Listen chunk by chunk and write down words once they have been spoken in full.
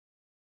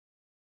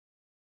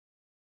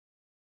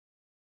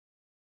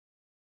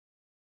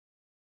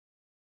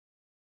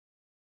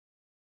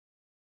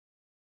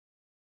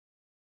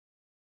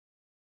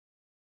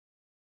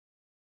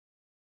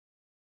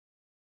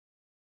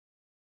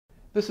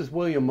This is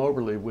William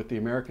Moberly with the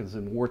Americans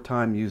in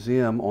Wartime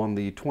Museum on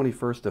the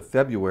 21st of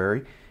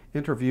February,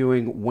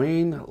 interviewing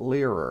Wayne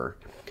Lehrer.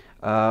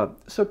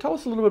 So tell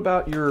us a little bit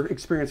about your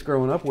experience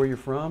growing up, where you're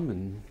from,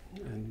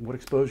 and what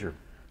exposure.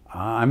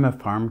 I'm a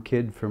farm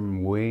kid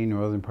from way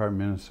northern part of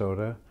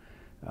Minnesota,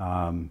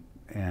 and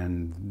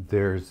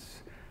there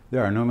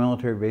are no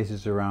military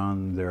bases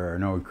around, there are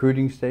no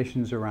recruiting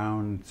stations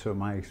around, so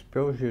my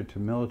exposure to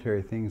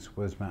military things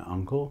was my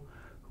uncle,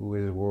 who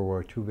was a World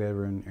War II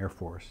veteran, Air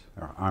Force,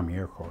 or Army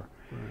Air Corps.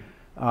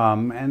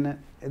 Right. And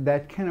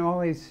that kind of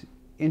always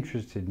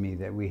interested me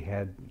that we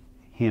had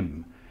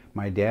him.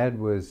 My dad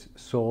was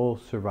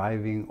sole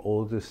surviving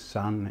oldest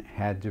son,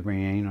 had to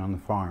remain on the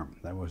farm.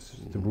 That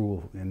was the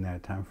rule in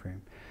that time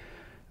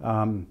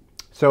frame.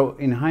 So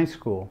in high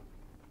school,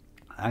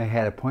 I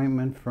had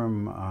appointment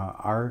from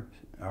our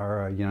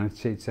United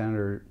States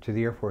Senator to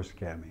the Air Force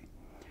Academy.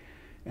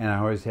 And I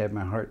always had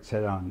my heart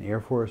set on the Air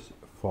Force,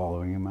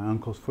 following in my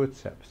uncle's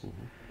footsteps.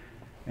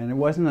 And it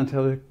wasn't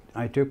until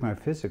I took my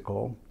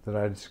physical that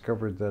I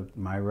discovered that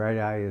my right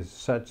eye is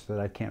such that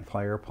I can't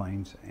fly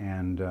airplanes,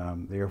 and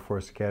the Air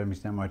Force Academy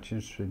is not much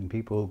interested in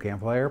people who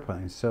can't fly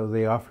airplanes. So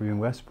they offered me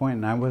West Point,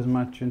 and I wasn't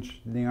much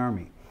interested in the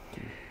Army.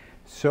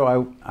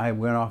 So I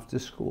went off to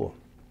school.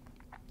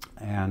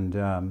 And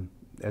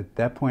at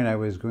that point I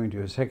was going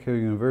to a secular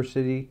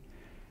university,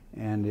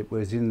 and it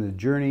was in the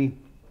journey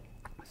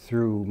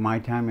through my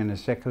time in a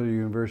secular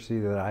university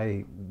that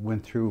I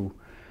went through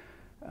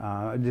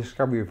a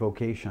discovery of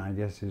vocation, I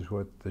guess is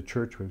what the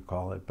church would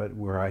call it, but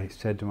where I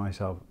said to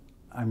myself,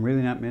 I'm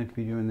really not meant to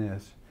be doing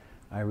this.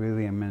 I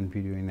really am meant to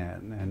be doing that.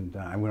 And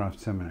I went off to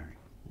seminary.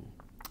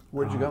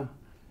 Where'd you go?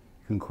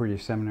 Concordia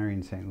Seminary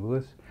in St.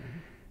 Louis.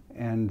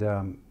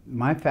 And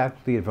my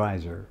faculty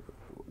advisor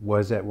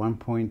was at one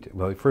point,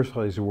 well, first of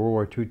all, he's a World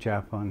War II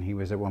chaplain. He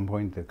was at one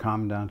point the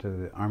commandant of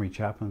the Army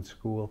Chaplain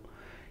School.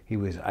 He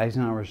was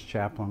Eisenhower's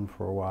chaplain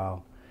for a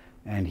while,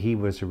 and he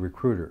was a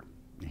recruiter.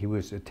 He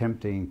was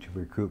attempting to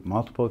recruit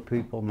multiple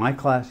people. My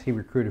class, he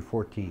recruited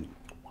 14.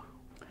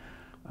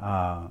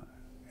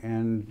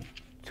 And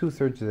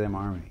 2/3 of them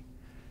Army.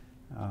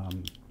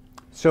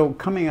 So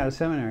coming out of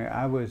seminary,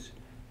 I was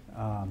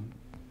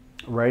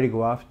ready to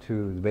go off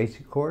to the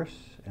basic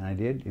course, and I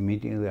did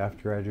immediately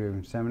after graduating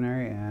from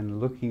seminary,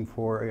 and looking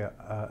for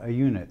a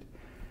unit.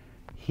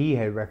 He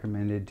had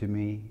recommended to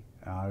me,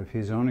 out of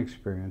his own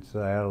experience,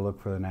 that I ought to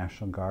look for the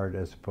National Guard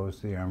as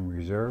opposed to the Army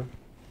Reserve.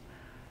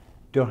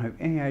 Don't have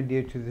any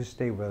idea to this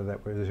day whether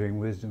there's any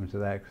wisdom to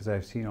that, because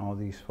I've seen all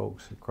these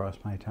folks across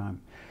my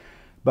time.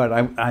 But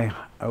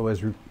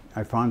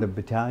I found a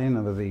battalion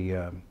of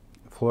the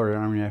Florida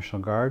Army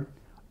National Guard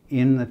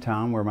in the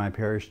town where my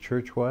parish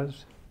church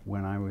was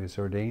when I was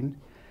ordained,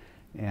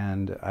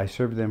 and I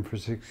served them for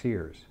 6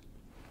 years,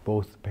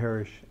 both the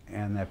parish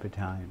and that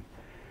battalion.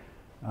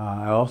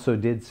 I also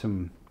did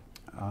some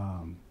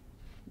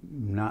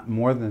not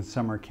more than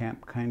summer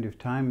camp kind of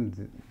time.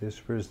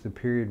 This was the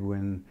period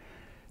when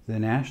the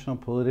national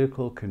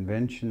political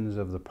conventions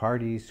of the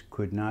parties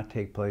could not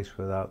take place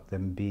without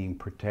them being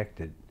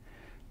protected.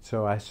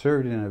 So I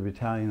served in a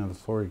battalion of the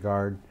Florida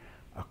Guard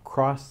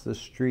across the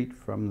street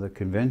from the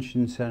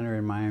convention center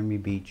in Miami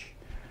Beach,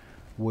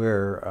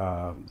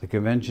 where the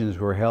conventions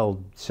were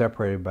held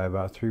separated by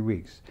about 3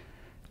 weeks.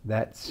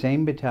 That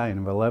same battalion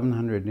of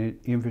 1,100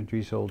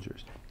 infantry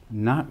soldiers,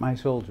 not my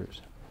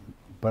soldiers,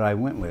 but I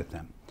went with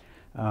them,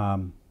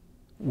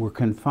 were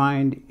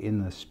confined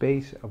in the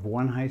space of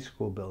one high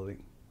school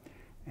building.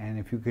 And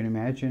if you can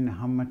imagine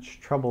how much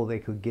trouble they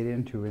could get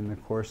into in the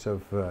course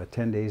of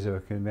 10 days of a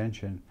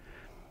convention,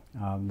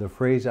 the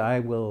phrase I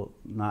will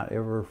not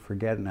ever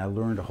forget, and I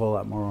learned a whole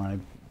lot more when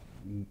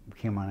I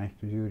came on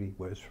active duty,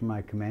 was from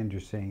my commander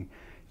saying,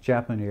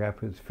 "Chaplain, you got to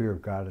put the fear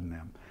of God in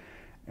them."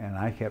 And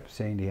I kept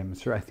saying to him,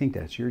 "Sir, I think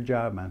that's your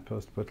job. I'm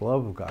supposed to put the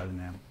love of God in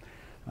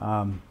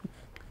them."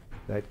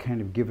 That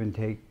kind of give and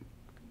take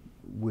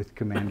with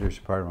commanders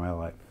part of my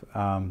life.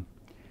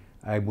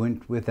 I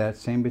went with that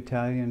same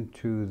battalion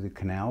to the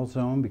canal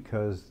zone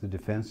because the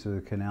defense of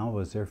the canal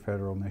was their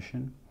federal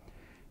mission.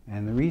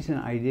 And the reason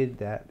I did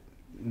that,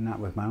 not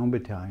with my own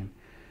battalion,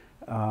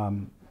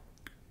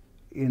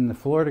 in the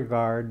Florida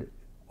Guard,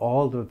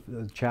 all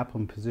the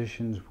chaplain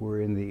positions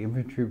were in the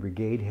infantry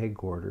brigade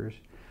headquarters,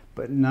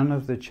 but none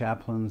of the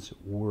chaplains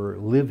were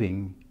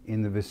living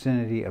in the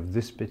vicinity of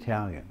this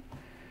battalion.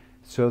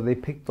 So they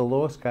picked the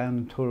lowest guy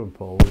on the totem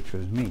pole, which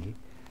was me,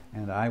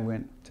 and I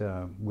went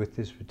with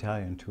this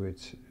battalion to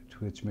its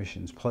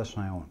missions, plus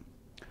my own.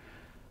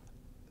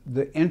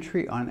 The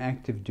entry on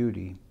active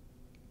duty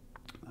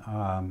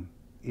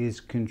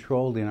is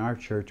controlled in our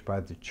church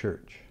by the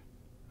church.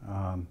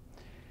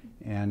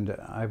 And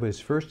I was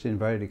first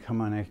invited to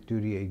come on active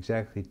duty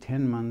exactly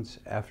 10 months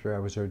after I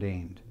was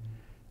ordained.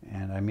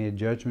 And I made a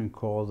judgment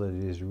call that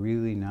it is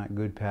really not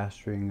good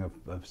pastoring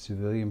of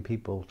civilian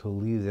people to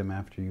leave them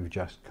after you've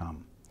just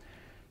come.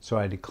 So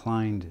I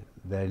declined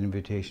that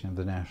invitation of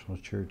the National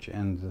Church,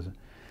 and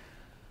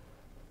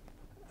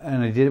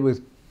I did it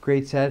with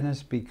great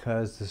sadness,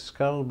 because the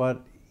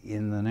scuttlebutt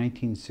in the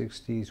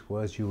 1960s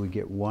was you would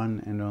get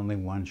one and only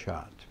one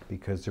shot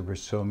because there were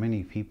so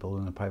many people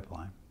in the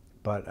pipeline.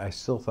 But I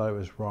still thought it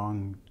was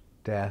wrong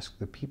to ask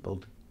the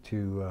people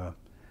to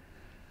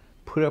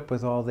put up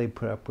with all they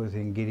put up with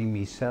in getting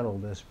me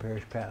settled as a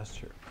parish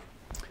pastor.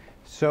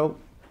 So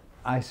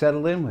I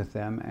settled in with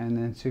them, and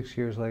then 6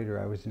 years later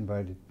I was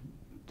invited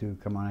to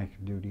come on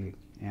active duty,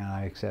 and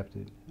I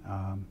accepted.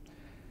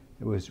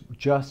 It was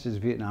just as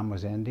Vietnam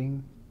was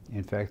ending.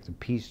 In fact, the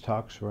peace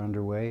talks were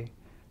underway.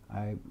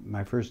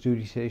 My first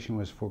duty station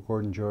was Fort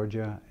Gordon,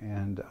 Georgia,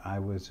 and I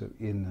was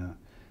in the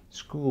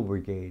school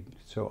brigade.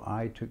 So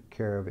I took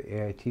care of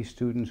AIT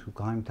students who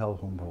climbed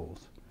telephone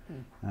poles.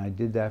 And I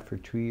did that for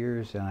 2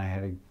 years, and I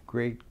had a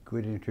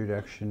good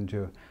introduction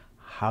to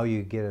how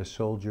you get a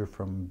soldier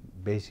from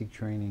basic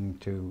training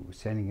to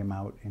sending him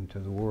out into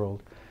the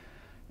world.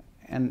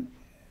 And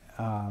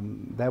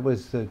that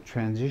was the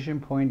transition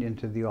point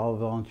into the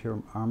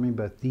all-volunteer Army,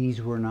 but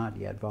these were not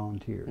yet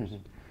volunteers.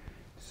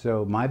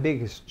 So my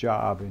biggest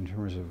job in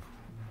terms of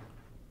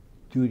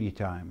duty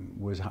time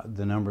was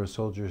the number of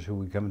soldiers who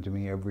would come to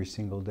me every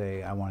single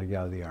day, I want to get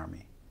out of the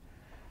Army.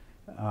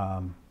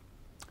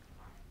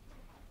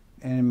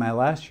 And in my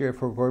last year at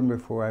Fort Gordon,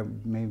 before I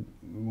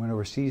went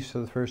overseas for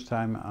the first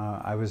time,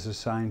 I was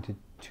assigned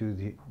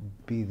to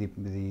be the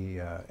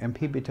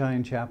MP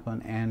battalion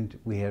chaplain, and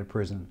we had a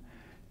prison,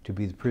 to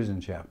be the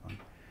prison chaplain.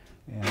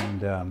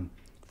 And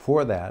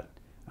for that,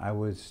 I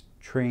was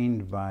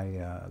trained by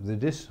the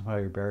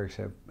disciplinary barracks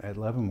at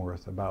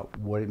Leavenworth about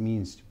what it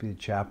means to be a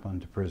chaplain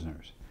to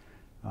prisoners.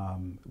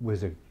 It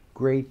was a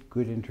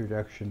good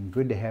introduction,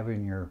 good to have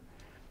in your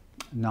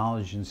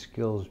knowledge and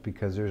skills,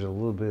 because there's a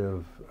little bit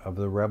of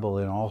the rebel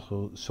in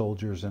all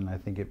soldiers, and I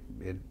think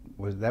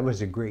that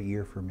was a great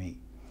year for me.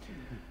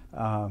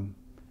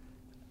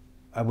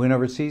 I went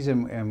overseas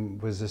and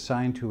was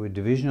assigned to a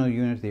divisional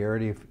unit, the Air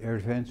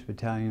Defense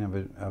Battalion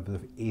of the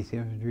 8th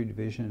Infantry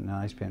Division, and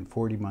I spent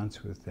 40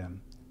 months with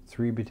them,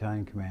 3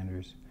 battalion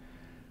commanders.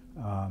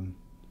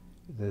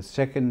 The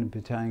 2nd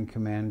Battalion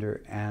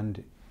Commander,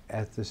 and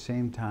at the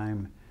same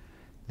time,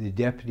 the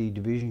Deputy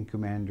Division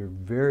Commander,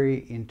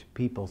 very into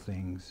people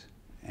things,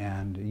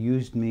 and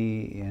used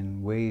me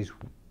in ways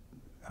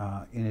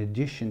in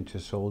addition to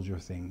soldier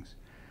things.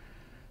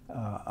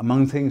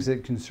 Among things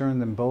that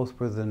concerned them both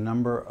were the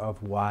number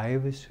of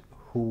wives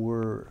who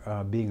were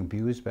being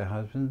abused by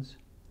husbands,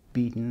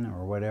 beaten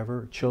or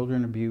whatever,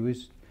 children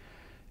abused,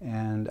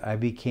 and I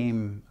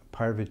became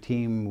part of a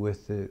team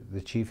with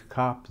the chief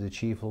cop, the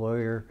chief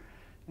lawyer,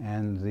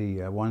 and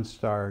the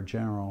one-star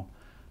general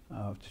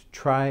to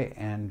try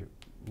and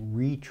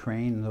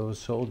retrain those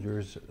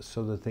soldiers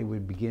so that they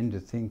would begin to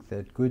think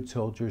that good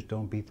soldiers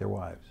don't beat their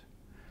wives.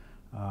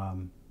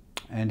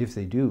 And if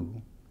they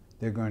do,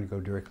 they're going to go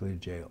directly to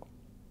jail.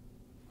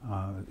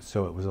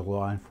 So it was a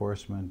law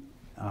enforcement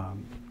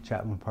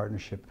chaplain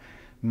partnership.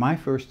 My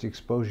first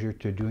exposure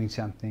to doing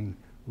something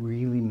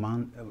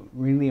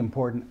really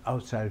important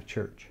outside of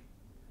church.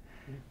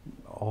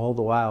 All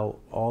the while,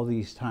 all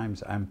these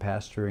times, I'm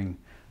pastoring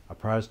a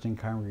Protestant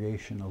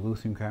congregation, a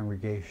Lutheran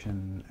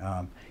congregation,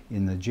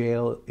 in the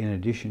jail, in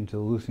addition to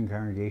the Lutheran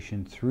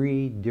congregation,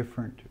 3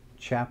 different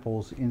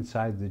chapels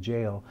inside the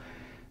jail,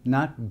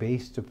 not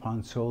based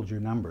upon soldier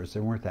numbers,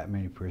 there weren't that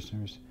many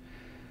prisoners,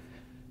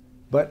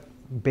 but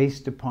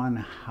based upon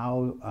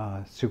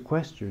how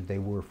sequestered they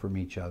were from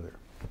each other.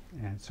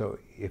 And so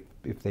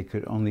if they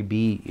could only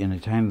be in a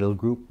tiny little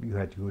group, you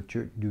had to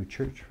go do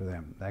church for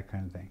them, that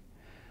kind of thing.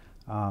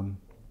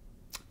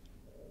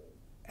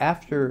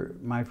 After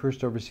my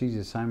first overseas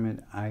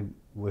assignment, I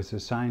was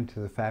assigned to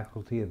the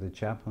faculty of the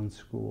chaplain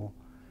school,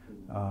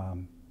 well,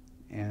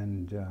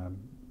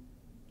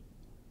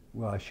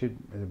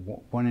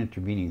 one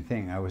intervening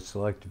thing, I was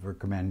selected for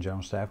Command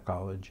General Staff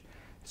College,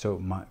 so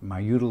my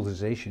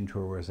utilization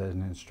tour was as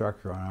an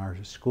instructor on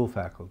our school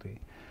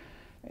faculty.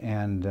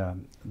 And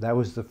that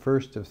was the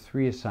first of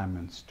 3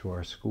 assignments to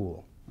our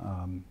school.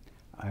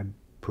 I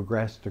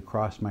progressed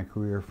across my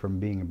career from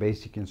being a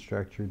basic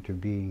instructor to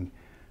being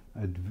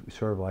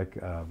sort of like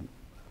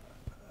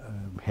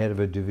head of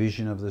a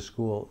division of the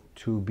school,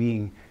 to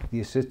being the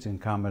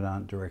assistant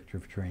commandant director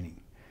of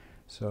training.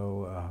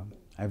 So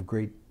I have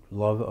great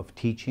love of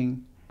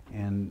teaching,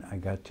 and I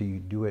got to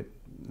do it.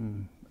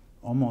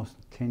 Almost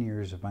 10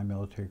 years of my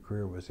military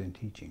career was in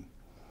teaching.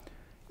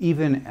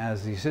 Even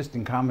as the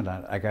assistant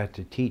commandant, I got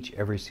to teach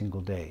every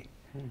single day,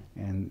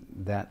 and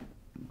that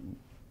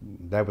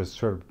was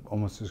sort of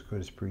almost as good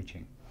as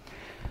preaching.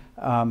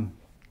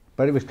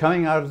 But it was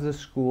coming out of the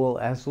school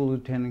as a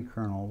lieutenant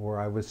colonel where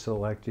I was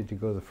selected to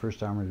go to the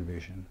 1st Armored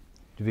Division.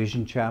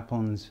 Division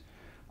chaplains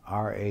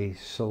are a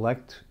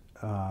select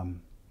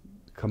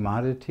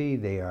commodity.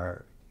 They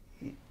are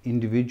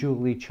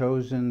individually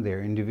chosen,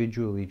 they're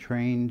individually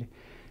trained,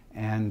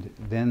 and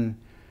then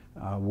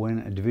when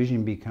a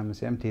division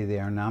becomes empty, they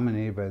are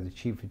nominated by the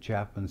chief of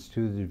chaplains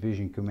to the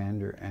division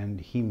commander, and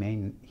he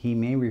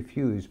may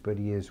refuse, but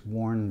he is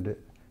warned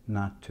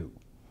not to.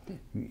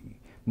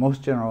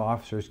 Most general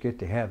officers get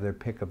to have their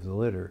pick of the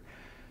litter,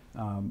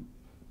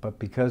 But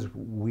because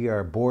we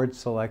are board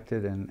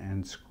selected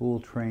and school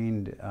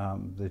trained,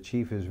 the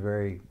chief is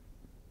very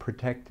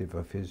protective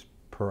of his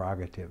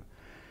prerogative.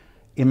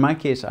 In my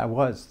case, I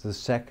was the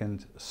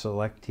second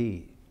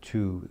selectee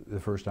to the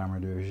 1st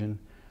Armored Division.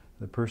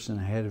 The person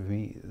ahead of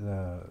me,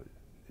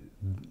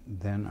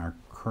 then our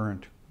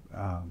current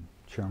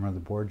chairman of the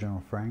board,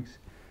 General Franks,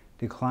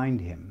 declined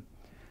him.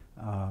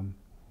 And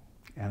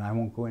I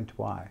won't go into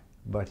why,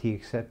 but he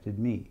accepted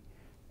me.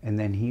 And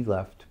then he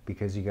left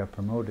because he got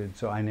promoted,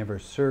 so I never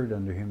served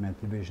under him at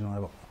division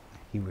level.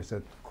 He was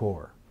at the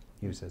Corps.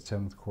 He was at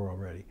 7th Corps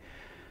already.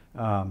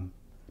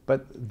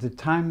 But the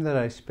time that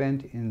I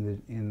spent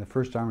in the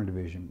 1st Armored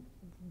Division,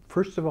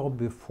 first of all,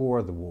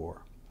 before the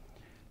war,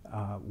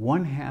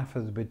 1/2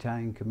 of the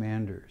battalion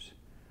commanders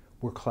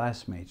were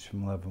classmates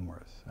from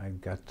Leavenworth. I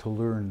got to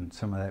learn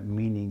some of that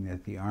meaning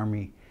that the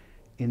Army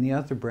in the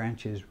other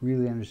branches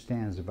really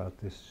understands about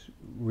this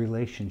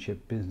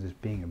relationship business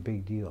being a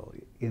big deal.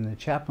 In the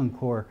Chaplain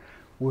Corps,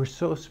 we're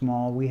so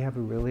small, we have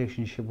a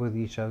relationship with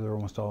each other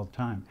almost all the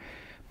time.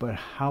 But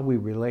how we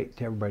relate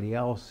to everybody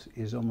else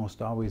is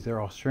almost always,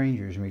 they're all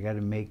strangers, and we got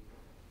to make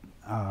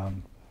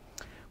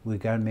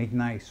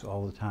nice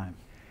all the time.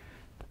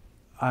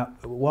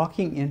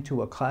 Walking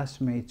into a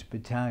classmate's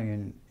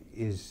battalion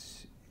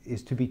is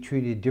to be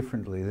treated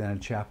differently than a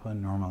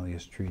chaplain normally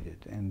is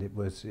treated, and it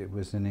was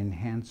an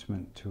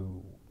enhancement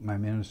to my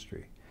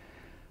ministry.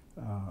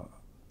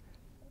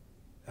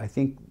 I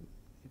think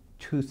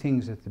 2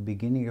 things at the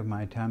beginning of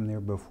my time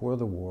there before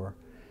the war.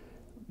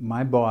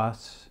 My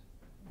boss,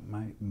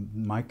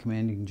 my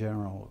commanding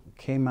general,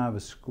 came out of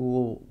a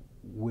school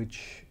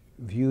which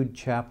viewed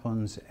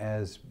chaplains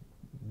as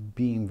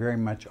being very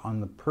much on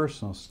the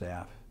personal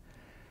staff,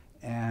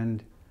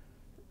 and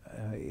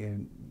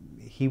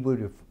he would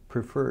have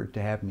preferred to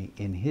have me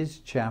in his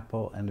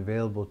chapel and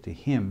available to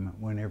him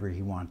whenever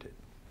he wanted.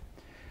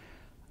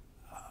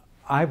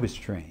 I was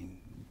trained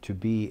to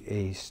be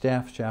a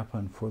staff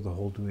chaplain for the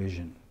whole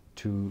division,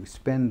 to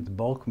spend the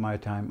bulk of my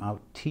time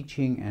out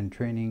teaching and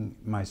training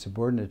my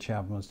subordinate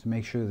chaplains to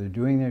make sure they're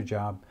doing their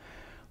job,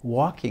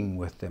 walking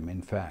with them,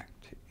 in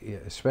fact,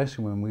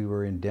 especially when we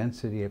were in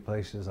density at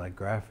places like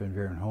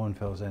Grafenwehr and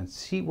Hohenfels, and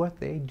see what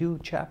they do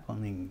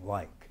chaplaining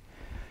like.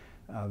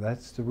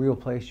 That's the real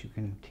place you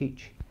can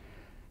teach.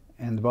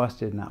 And the boss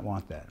did not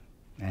want that.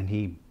 And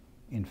he,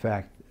 in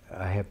fact,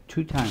 I have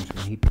 2 times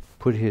when he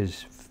put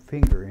his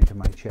finger into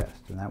my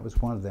chest, and that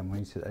was one of them when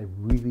he said, "I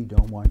really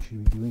don't want you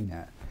doing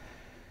that."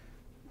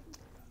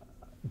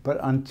 But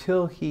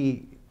until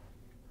he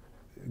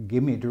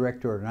gave me a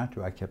direct order not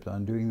to, I kept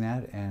on doing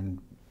that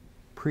and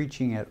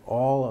preaching at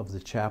all of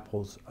the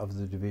chapels of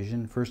the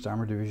division. 1st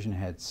Armored Division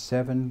had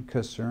 7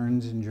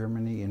 casernes in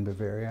Germany, in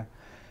Bavaria.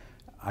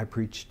 I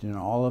preached in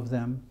all of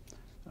them,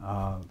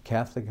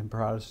 Catholic and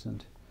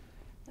Protestant.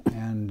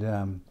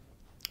 And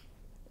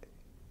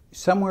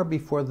somewhere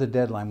before the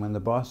deadline, when the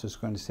boss was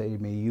going to say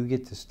to me, "You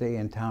get to stay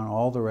in town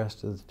all the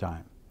rest of the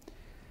time,"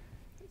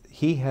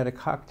 he had a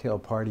cocktail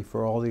party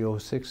for all the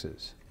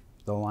 06s,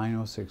 the line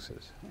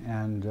 06s.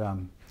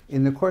 And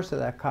in the course of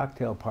that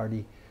cocktail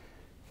party,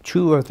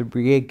 2 of the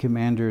brigade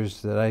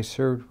commanders that I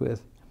served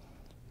with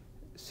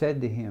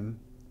said to him,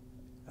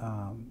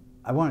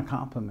 "I want to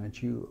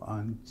compliment you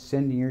on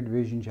sending your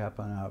division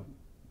chaplain out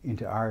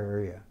into our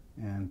area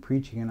and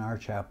preaching in our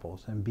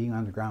chapels and being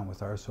on the ground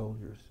with our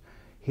soldiers.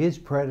 His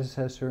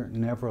predecessor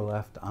never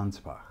left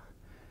Ansbach.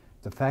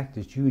 The fact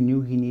that you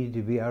knew he needed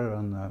to be out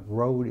on the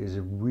road is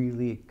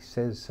really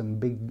says some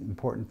big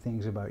important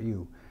things about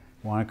you.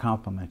 I want to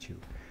compliment you."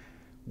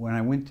 When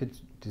I went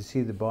to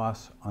see the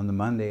boss on the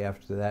Monday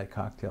after that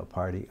cocktail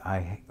party,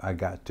 I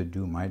got to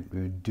do my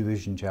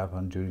division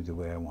chaplain duty the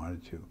way I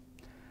wanted to,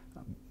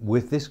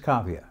 with this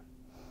caveat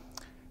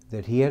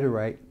that he had a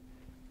right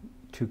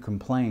to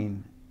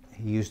complain.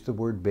 He used the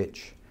word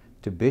bitch,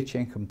 to bitch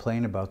and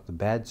complain about the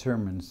bad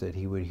sermons that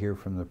he would hear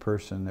from the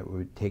person that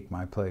would take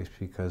my place,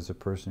 because the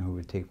person who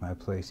would take my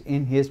place,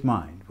 in his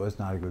mind, was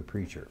not a good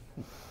preacher.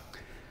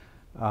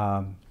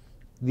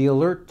 The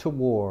alert to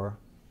war,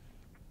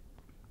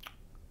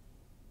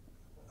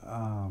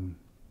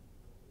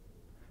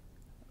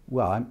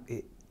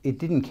 it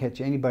didn't catch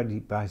anybody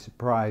by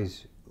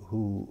surprise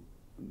who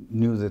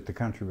knew that the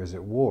country was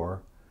at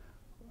war.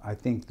 I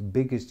think the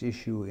biggest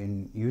issue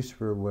in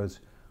USPR was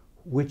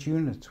which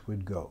units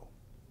would go.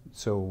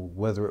 So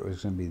whether it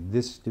was going to be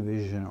this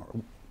division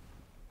or,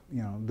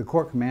 the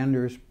Corps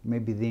commanders,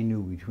 maybe they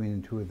knew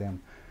between the 2 of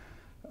them.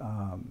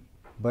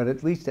 But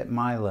at least at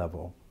my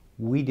level,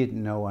 we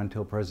didn't know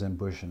until President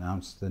Bush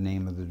announced the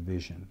name of the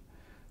division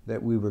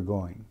that we were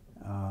going.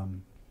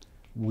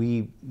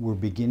 We were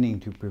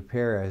beginning to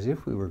prepare as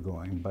if we were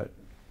going, but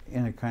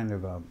in a kind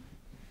of a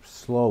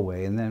slow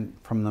way. And then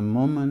from the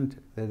moment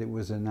that it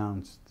was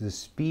announced, the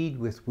speed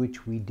with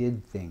which we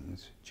did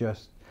things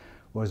just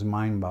was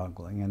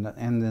mind-boggling.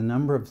 And the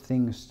number of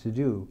things to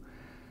do.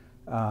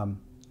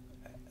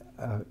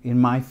 In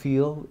my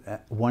field,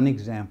 one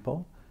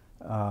example,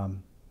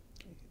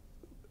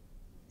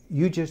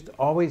 you just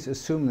always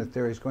assume that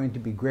there is going to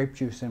be grape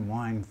juice and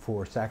wine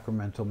for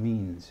sacramental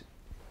means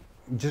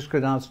just go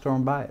down to the store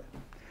and buy it.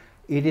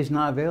 It is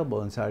not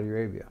available in Saudi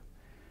Arabia.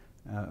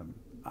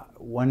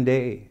 One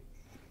day,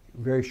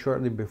 very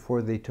shortly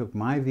before they took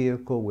my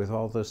vehicle with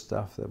all the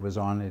stuff that was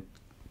on it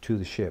to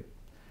the ship,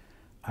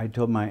 I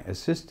told my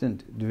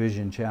assistant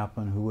division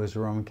chaplain, who was a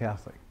Roman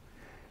Catholic,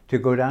 to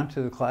go down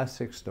to the Class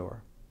 6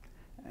 store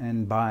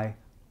and buy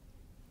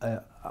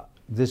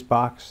this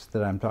box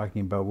that I'm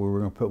talking about, where we're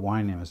going to put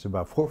wine in. It's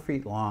about 4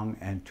 feet long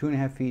and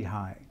 2.5 feet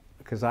high,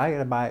 because I got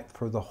to buy it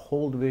for the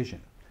whole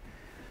division.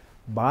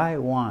 Buy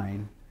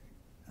wine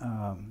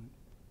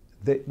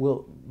that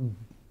will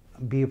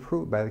be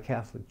approved by the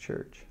Catholic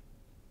Church.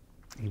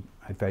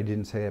 If I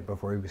didn't say that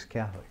before, he was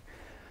Catholic.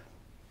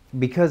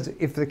 Because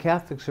if the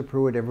Catholics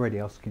approve it, everybody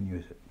else can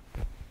use it.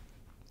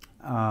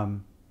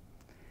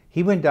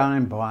 He went down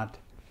and bought,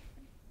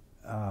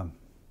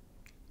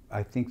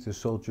 I think the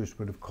soldiers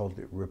would have called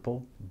it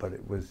Ripple, but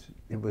it was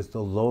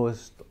the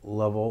lowest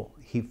level.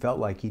 He felt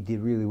like he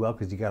did really well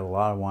because he got a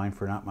lot of wine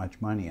for not much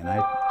money, and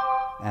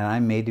I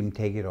made him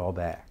take it all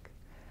back.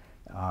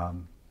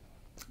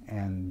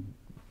 And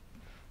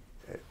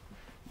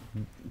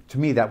to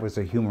me, that was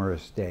a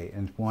humorous day,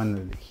 and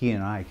one that he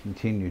and I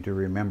continue to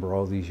remember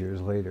all these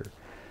years later.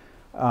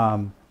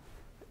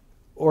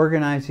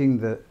 Organizing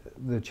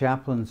the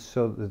chaplains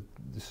so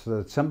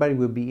that somebody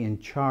would be in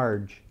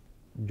charge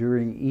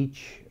during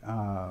each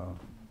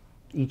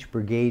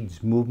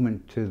brigade's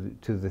movement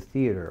to the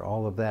theater,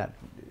 all of that.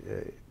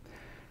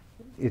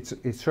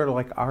 It's sort of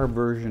like our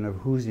version of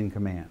who's in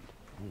command.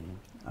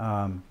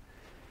 Mm-hmm.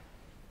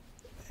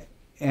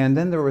 And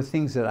then there were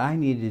things that I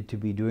needed to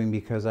be doing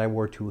because I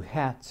wore 2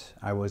 hats.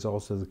 I was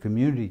also the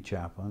community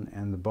chaplain,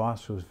 and the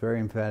boss was very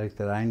emphatic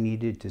that I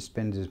needed to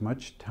spend as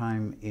much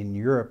time in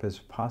Europe as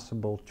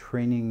possible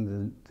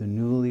training the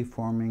newly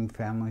forming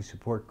family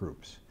support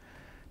groups,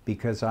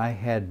 because I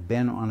had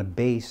been on a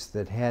base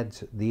that had,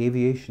 the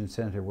aviation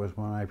center was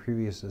one of my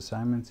previous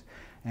assignments,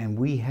 and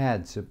we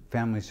had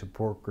family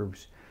support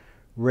groups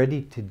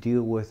ready to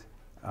deal with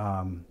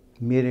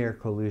mid-air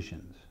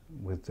collisions,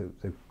 with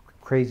the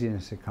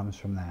craziness that comes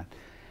from that.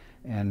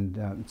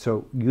 And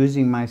so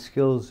using my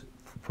skills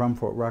from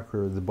Fort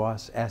Rucker, the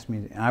boss asked me,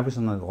 and I was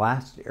on the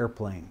last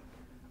airplane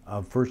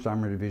of 1st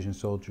Armored Division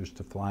soldiers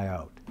to fly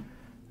out.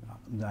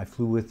 I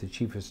flew with the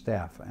Chief of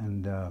Staff,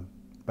 and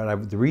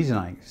but the reason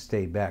I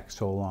stayed back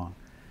so long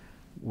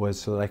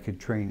was so that I could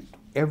train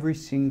every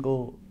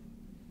single,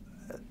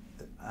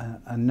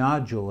 a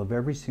nodule of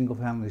every single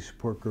family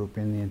support group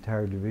in the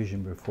entire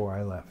division before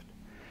I left.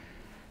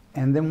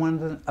 And then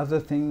one other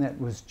thing that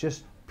was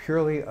just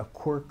purely a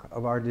quirk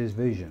of our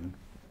division,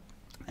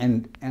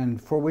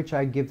 and for which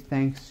I give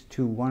thanks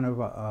to one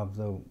of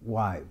the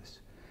wives.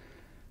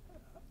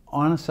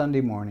 On a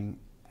Sunday morning,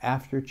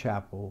 after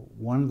chapel,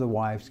 one of the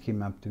wives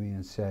came up to me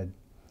and said,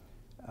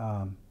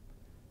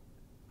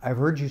 I've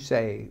heard you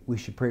say we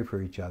should pray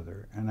for each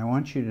other, and I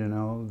want you to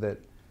know that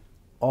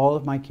all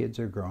of my kids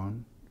are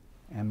grown,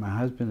 and my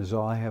husband is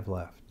all I have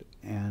left,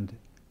 and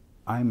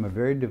I'm a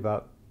very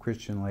devout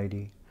Christian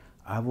lady.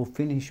 I will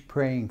finish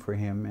praying for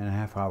him in a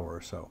half hour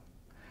or so,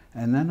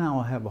 and then I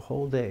will have a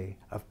whole day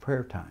of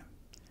prayer time,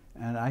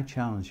 and I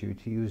challenge you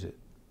to use it.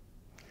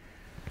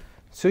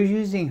 So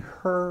using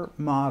her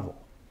model,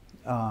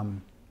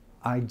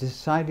 I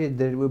decided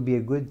that it would be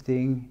a good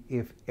thing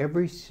if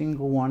every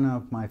single one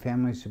of my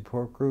family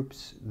support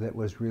groups that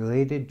was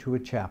related to a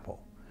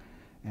chapel,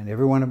 and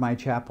every one of my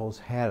chapels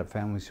had a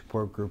family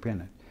support group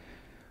in it,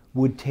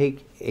 would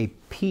take a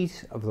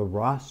piece of the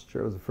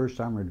roster of the 1st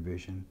Armored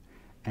Division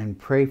and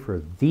pray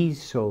for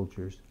these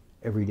soldiers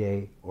every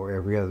day or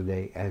every other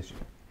day.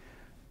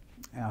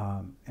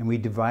 And we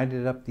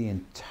divided up the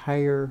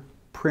entire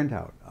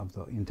printout of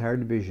the entire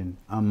division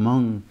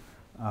among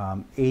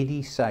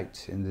 80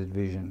 sites in the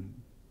division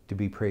to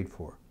be prayed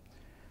for.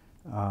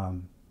 I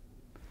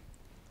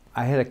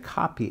had a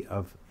copy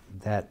of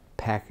that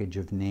package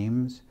of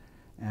names,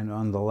 and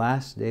on the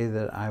last day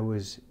that I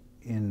was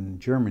in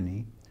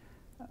Germany,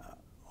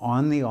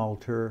 on the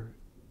altar,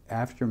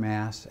 after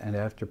Mass and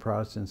after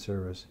Protestant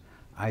service,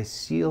 I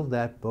sealed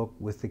that book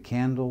with the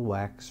candle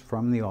wax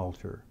from the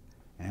altar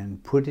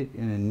and put it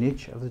in a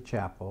niche of the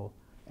chapel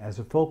as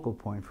a focal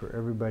point for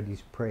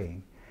everybody's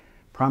praying,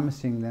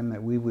 promising them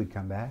that we would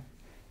come back,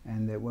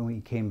 and that when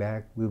we came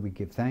back we would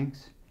give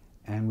thanks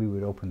and we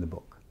would open the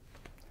book.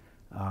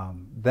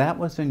 That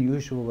was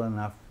unusual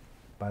enough,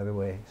 by the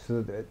way,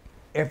 so that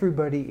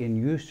everybody in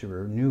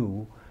User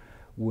knew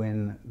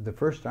when the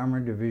 1st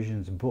Armored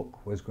Division's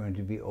book was going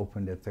to be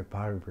opened at the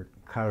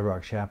Cottle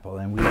Rock Chapel,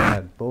 and we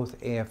had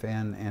both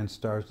AFN and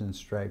Stars and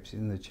Stripes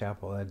in the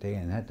chapel that day,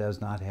 and that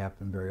does not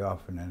happen very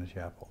often in a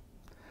chapel.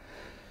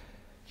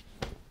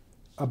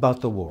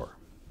 About the war.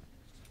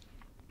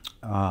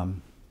 I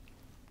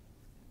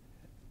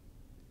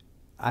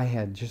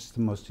had just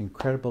the most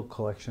incredible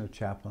collection of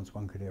chaplains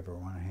one could ever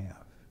want to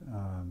have.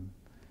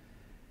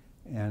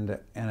 And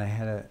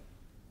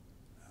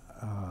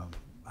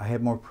I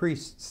had more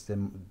priests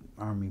than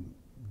Army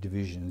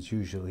divisions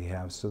usually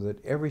have, so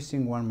that every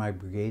single one of my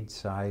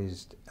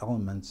brigade-sized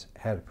elements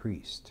had a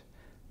priest.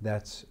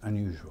 That's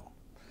unusual.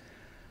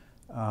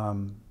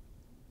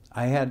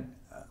 I had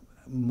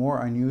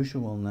more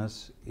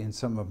unusualness in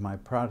some of my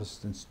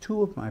Protestants.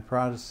 Two of my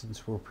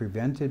Protestants were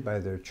prevented by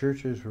their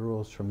church's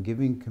rules from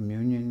giving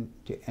communion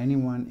to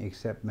anyone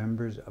except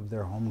members of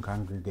their home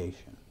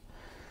congregation.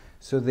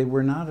 So they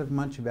were not of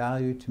much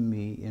value to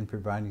me in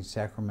providing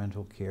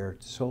sacramental care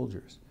to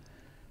soldiers.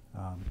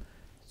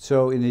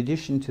 So in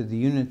addition to the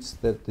units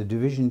that the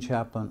division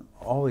chaplain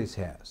always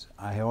has,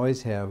 I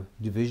always have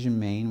Division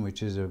Main,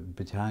 which is a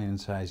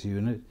battalion-sized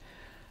unit.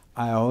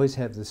 I always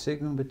have the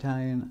Signal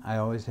Battalion, I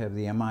always have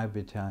the MI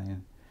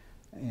Battalion,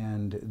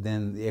 and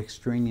then the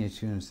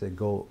extraneous units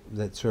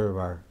that sort of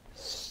are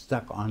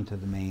stuck onto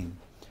the main.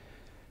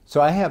 So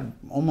I have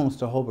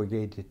almost a whole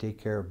brigade to take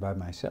care of by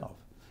myself,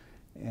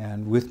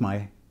 and with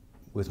my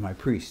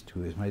priest,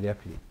 who is my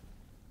deputy.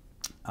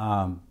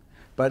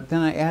 But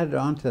then I added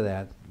on to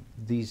that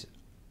these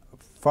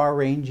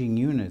far-ranging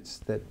units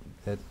that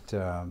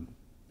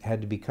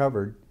had to be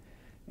covered,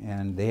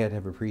 and they had to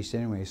have a priest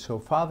anyway. So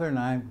Father and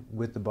I,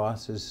 with the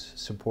boss's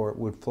support,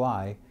 would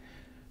fly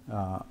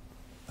a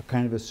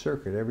kind of a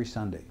circuit every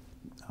Sunday.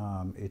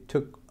 It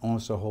took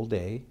almost a whole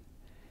day,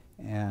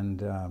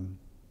 and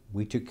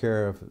we took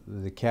care of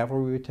the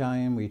cavalry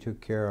battalion, we took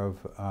care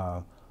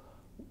of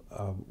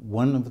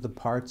one of the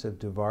parts of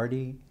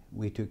Duvardy,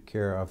 we took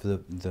care of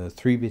the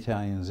 3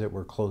 battalions that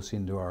were close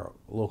into our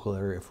local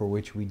area for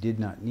which we did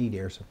not need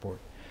air support.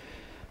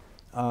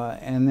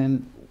 And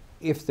then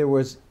if there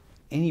was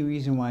any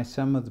reason why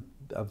some of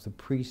the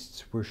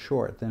priests were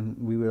short, then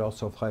we would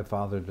also fly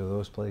Father to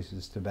those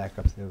places to back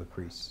up the other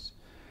priests.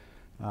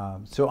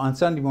 So on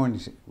Sunday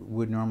mornings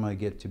would normally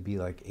get to be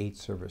like 8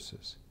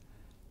 services.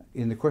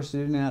 In the course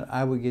of doing that,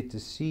 I would get to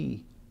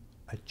see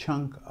a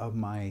chunk of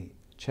my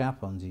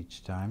chaplains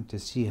each time to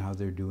see how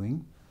they're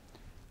doing.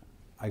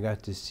 I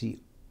got to see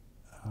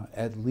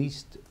at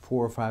least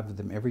 4 or 5 of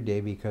them every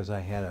day because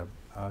I had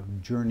a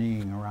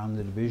journeying around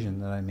the division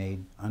that I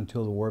made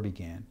until the war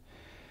began.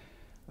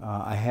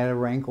 I had a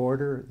rank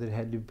order that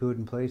had to be put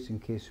in place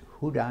in case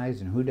who dies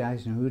and who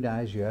dies and who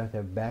dies. You have to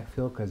have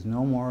backfill because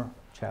no more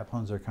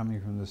chaplains are coming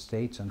from the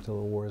States until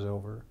the war is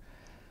over.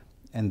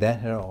 And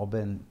that had all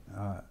been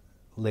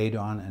laid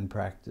on and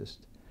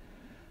practiced.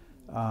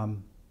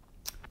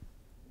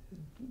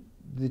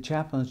 The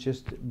chaplains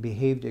just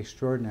behaved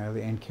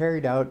extraordinarily and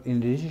carried out, in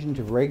addition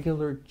to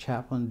regular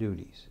chaplain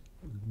duties,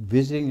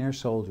 visiting their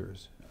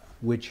soldiers,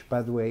 which,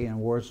 by the way, in a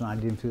war zone, I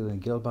didn't feel any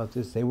guilt about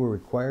this. They were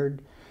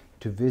required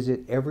to visit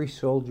every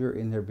soldier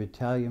in their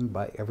battalion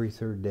by every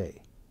 3rd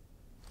day,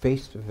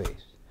 face to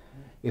face.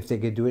 If they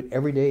could do it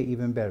every day,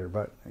 even better.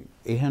 But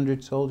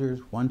 800 soldiers,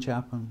 1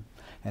 chaplain,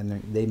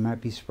 and they might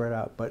be spread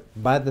out. But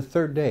by the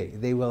 3rd day,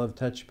 they will have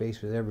touched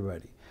base with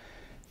everybody.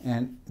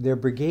 And their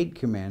brigade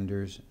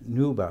commanders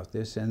knew about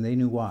this, and they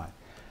knew why.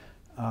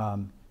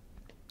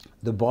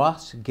 The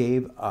boss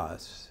gave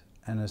us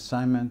an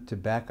assignment to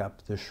back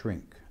up the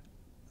shrink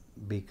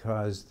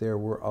because there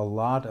were a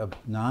lot of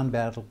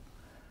non-battle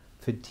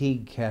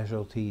fatigue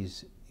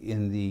casualties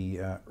in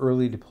the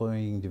early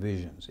deploying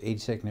divisions.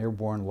 82nd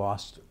Airborne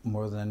lost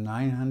more than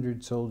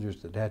 900 soldiers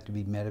that had to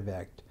be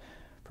medevaced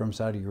from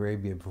Saudi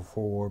Arabia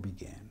before war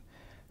began.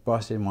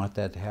 Boss didn't want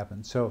that to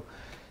happen. So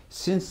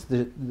since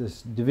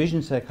this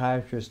division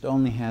psychiatrist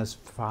only has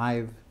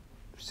 5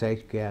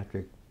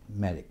 psychiatric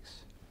medics,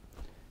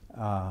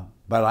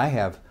 but I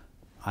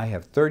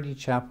have 30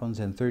 chaplains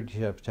and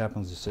 30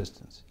 chaplains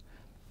assistants.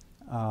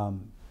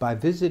 By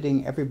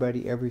visiting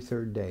everybody every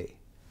 3rd day,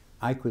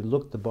 I could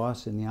look the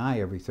boss in the eye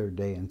every 3rd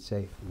day and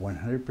say,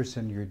 100%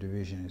 of your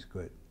division is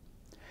good.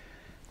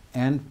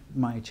 And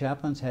my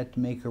chaplains had to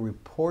make a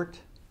report,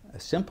 a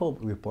simple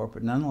report,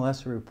 but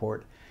nonetheless a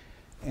report.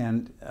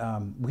 And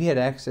we had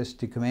access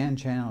to command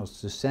channels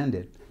to send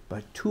it,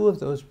 but 2 of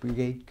those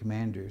brigade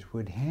commanders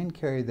would hand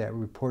carry that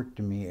report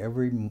to me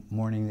every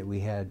morning that we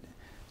had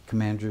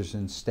commanders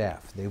and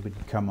staff. They would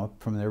come up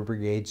from their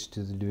brigades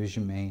to the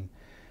division main,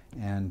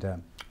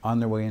 and on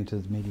their way into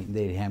the meeting,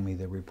 they'd hand me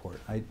the report.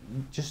 I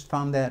just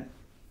found that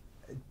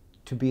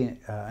to be an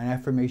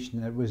affirmation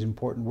that it was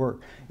important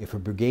work. If a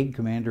brigade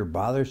commander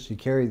bothers to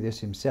carry this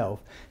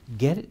himself,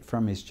 get it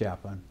from his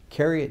chaplain,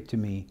 carry it to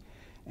me,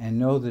 and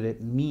know that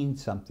it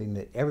means something,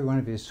 that every one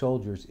of his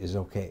soldiers is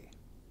okay.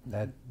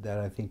 That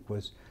I think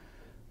was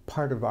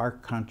part of our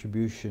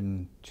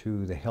contribution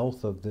to the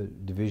health of the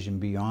division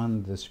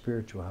beyond the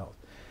spiritual health.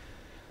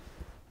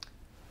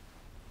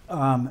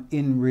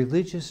 In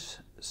religious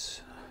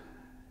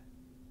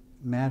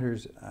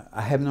matters,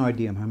 I have no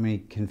idea how many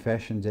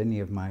confessions any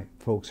of my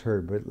folks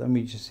heard, but let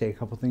me just say a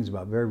couple things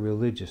about very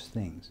religious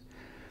things.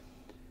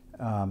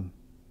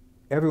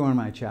 Every one of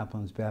my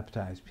chaplains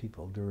baptized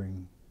people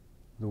during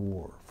the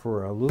war.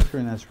 For a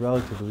Lutheran, that's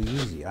relatively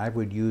easy. I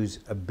would use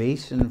a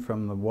basin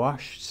from the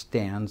wash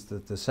stands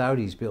that the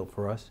Saudis built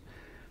for us,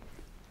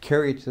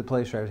 carry it to the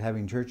place where I was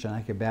having church, and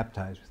I could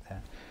baptize with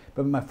that.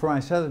 But for my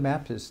Southern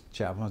Baptist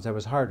chaplains, that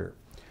was harder.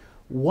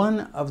 One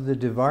of the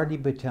Duvardy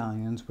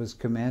battalions was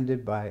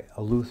commanded by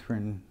a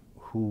Lutheran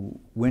who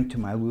went to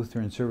my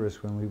Lutheran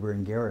service when we were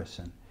in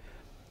garrison.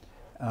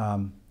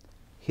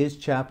 His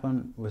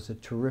chaplain was a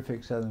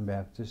terrific Southern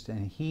Baptist,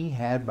 and he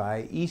had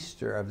by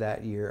Easter of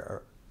that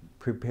year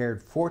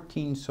prepared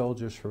 14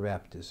 soldiers for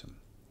baptism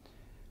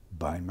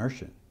by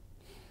immersion.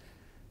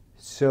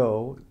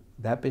 So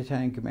that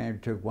battalion commander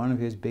took one of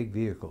his big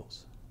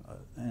vehicles,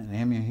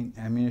 an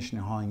ammunition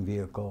hauling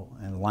vehicle,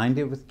 and lined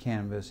it with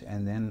canvas,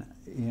 and then,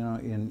 you know,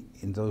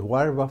 in those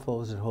water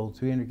buffaloes that hold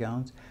 300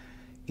 gallons,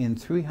 in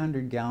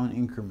 300-gallon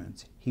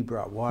increments, he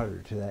brought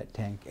water to that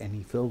tank and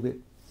he filled it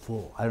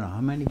full. I don't know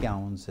how many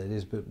gallons that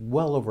is, but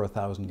well over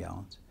 1,000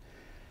 gallons.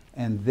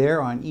 And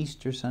there on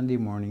Easter Sunday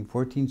morning,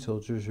 14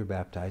 soldiers were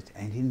baptized,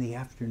 and in the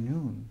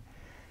afternoon,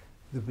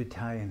 the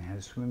battalion had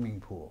a swimming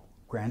pool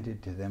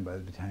granted to them by the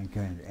battalion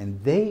commander.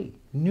 And they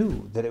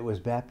knew that it was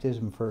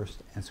baptism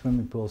first and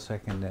swimming pool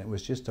second, and it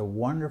was just a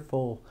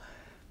wonderful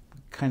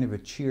kind of a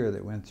cheer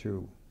that went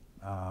through.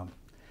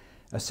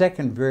 A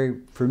second,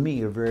 for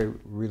me, a very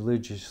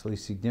religiously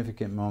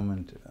significant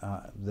moment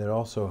that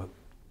also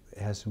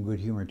has some good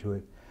humor to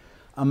it.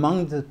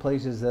 Among the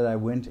places that I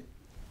went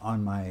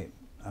on my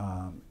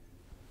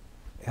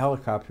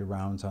helicopter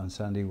rounds on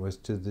Sunday was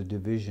to the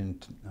division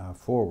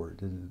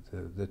forward,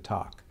 the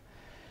TOC,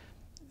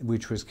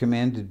 which was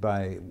commanded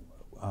by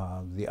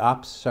the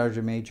Ops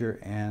Sergeant Major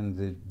and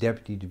the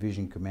Deputy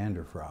Division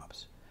Commander for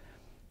Ops.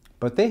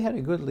 But they had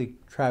a goodly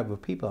tribe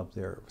of people up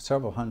there,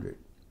 several hundred.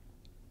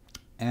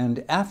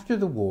 And after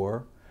the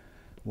war,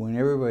 when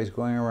everybody's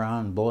going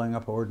around blowing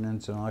up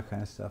ordnance and all that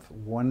kind of stuff,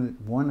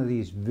 one of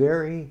these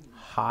very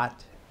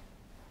hot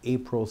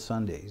April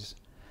Sundays,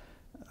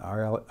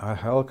 our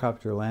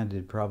helicopter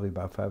landed probably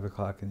about 5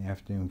 o'clock in the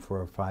afternoon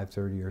for a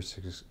 5:30 or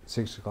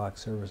 6 o'clock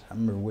service. I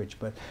don't remember which,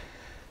 but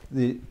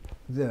the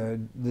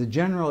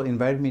general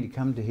invited me to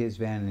come to his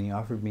van, and he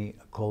offered me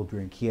a cold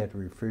drink. He had a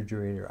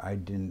refrigerator, I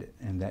didn't,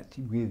 and that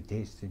really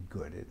tasted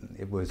good.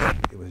 It was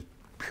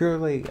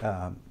purely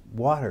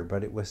water,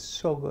 but it was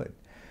so good.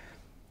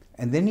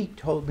 And then he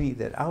told me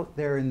that out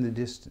there in the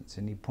distance,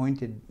 and he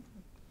pointed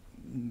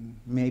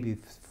maybe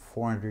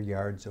 400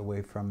 yards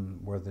away from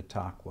where the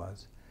TOC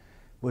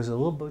was a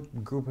little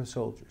group of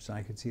soldiers, and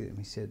I could see them.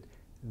 He said,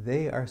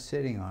 they are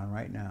sitting on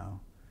right now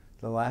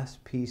the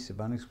last piece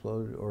of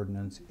unexploded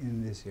ordnance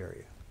in this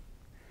area.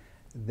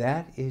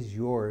 That is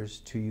yours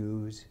to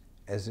use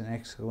as an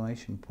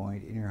exclamation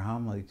point in your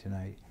homily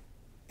tonight.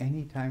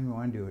 Anytime you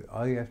want to do it,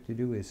 all you have to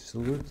do is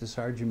salute the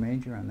Sergeant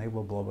Major and they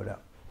will blow it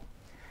up.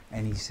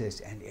 And he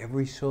says, and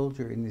every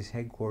soldier in this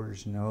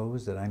headquarters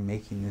knows that I'm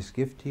making this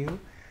gift to you,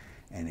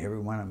 and every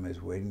one of them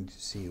is waiting to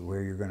see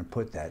where you're going to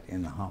put that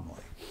in the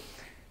homily.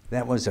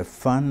 That was a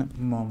fun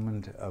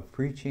moment of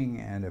preaching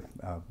and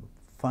a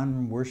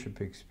fun worship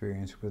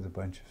experience with a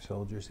bunch of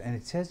soldiers. And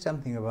it says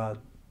something about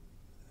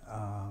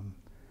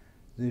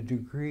the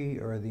degree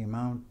or the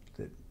amount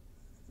that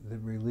the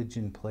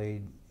religion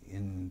played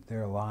in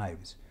their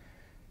lives.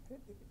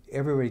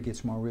 Everybody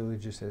gets more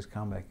religious as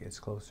combat gets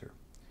closer.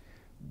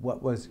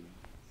 What was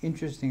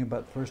interesting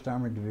about 1st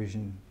Armored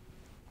Division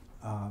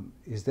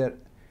is that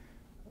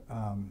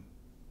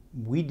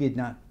we did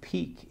not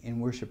peak in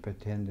worship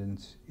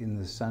attendance in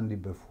the Sunday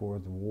before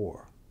the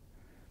war.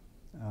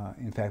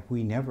 In fact,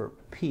 we never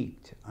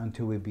peaked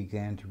until we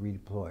began to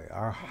redeploy.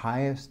 Our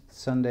highest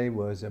Sunday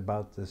was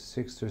about the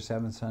 6th or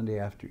 7th Sunday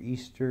after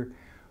Easter,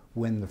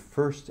 when the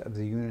first of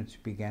the units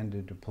began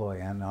to deploy.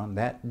 And on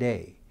that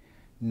day,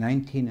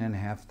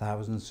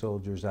 19,500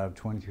 soldiers out of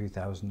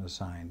 23,000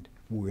 assigned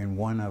were in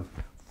one of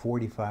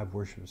 45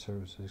 worship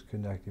services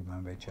conducted by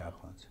my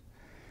chaplains.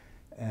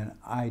 And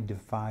I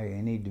defy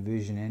any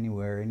division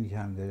anywhere,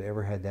 anytime that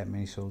ever had that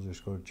many soldiers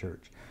go to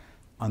church.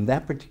 On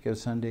that particular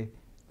Sunday,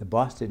 the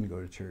boss didn't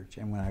go to church,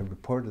 and when I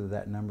reported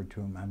that number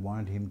to him, I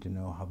wanted him to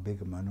know how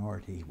big a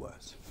minority he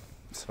was.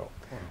 So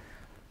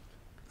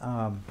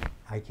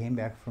I came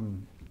back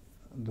from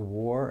the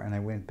war, and I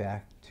went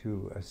back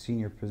to a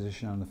senior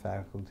position on the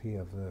faculty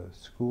of the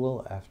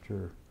school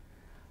after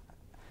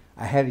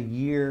I had a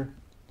year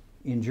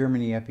in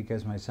Germany yet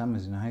because my son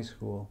was in high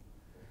school,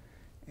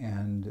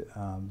 and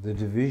the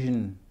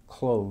division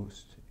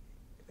closed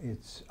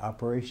its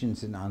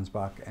operations in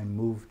Ansbach and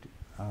moved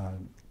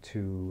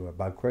to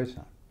Bad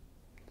Kreuznach.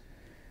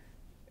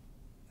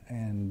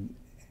 And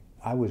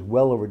I was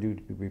well overdue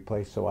to be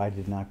replaced, so I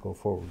did not go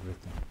forward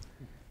with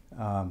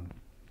them.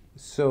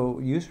 So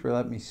USPR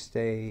let me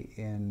stay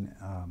in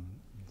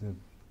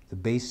the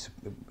base,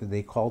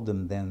 they called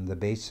them then the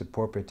base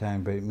support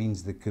battalion, but it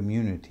means the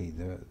community,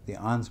 the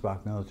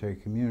Ansbach military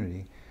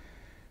community,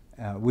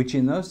 which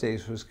in those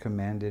days was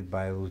commanded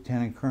by a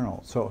lieutenant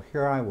colonel. So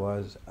here I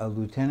was, a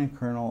lieutenant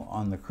colonel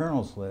on the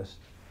colonel's list,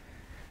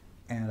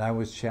 and I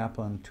was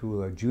chaplain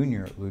to a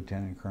junior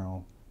lieutenant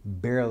colonel,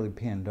 barely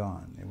pinned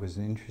on. It was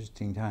an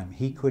interesting time.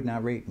 He could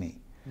not rate me.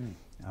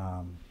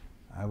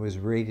 I was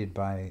rated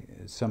by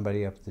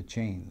somebody up the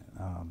chain.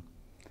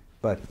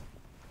 But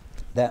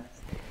that,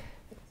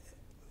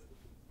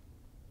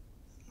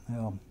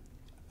 well,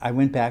 I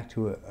went back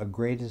to a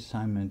great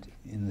assignment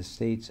in the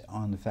States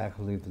on the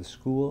faculty of the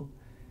school,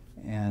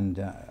 and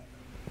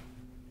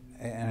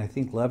I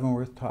think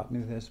Leavenworth taught me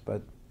this,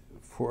 but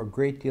for a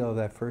great deal of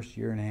that first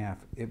year and a half,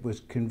 it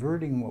was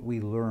converting what we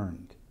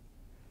learned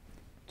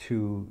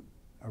to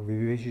a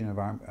revision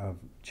of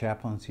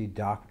chaplaincy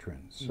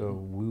doctrine. So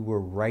we were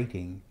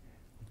writing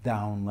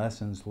down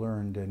lessons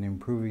learned and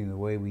improving the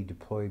way we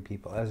deploy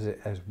people.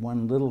 As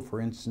one little, for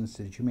instance,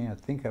 that you may not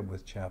think of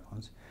with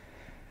chaplains,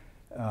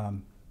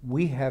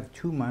 we have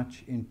too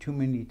much and too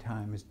many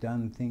times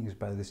done things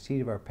by the seat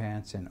of our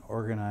pants and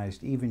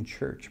organized even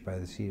church by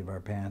the seat of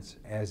our pants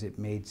as it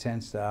made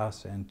sense to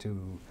us and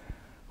to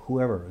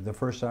whoever, the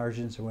first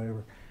sergeants or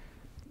whatever.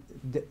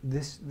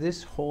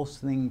 This whole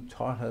thing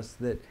taught us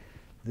that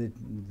the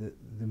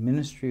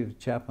ministry of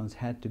chaplains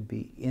had to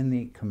be in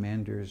the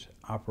commander's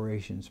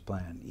operations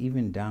plan,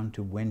 even down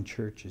to when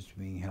church is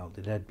being held.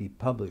 It had to be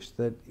published.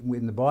 That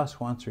when the boss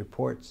wants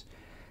reports,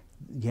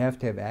 you have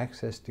to have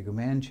access to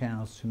command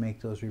channels to make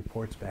those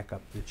reports back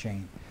up the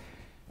chain.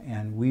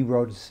 And we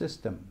wrote a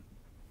system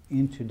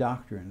into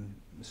doctrine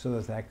so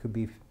that that could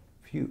be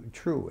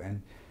true.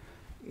 And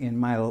in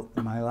my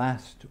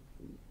last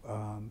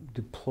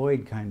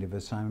deployed kind of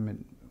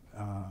assignment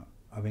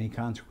of any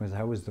consequence,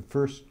 I was the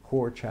first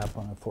Corps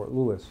chaplain of Fort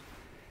Lewis.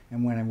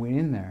 And when I went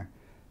in there,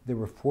 there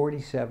were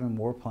 47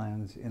 war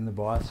plans in the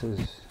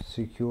boss's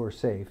secure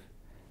safe,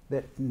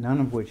 that none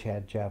of which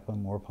had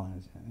chaplain war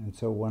plans. And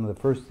so one of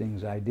the first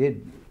things I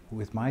did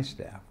with my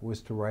staff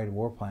was to write a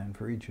war plan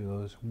for each of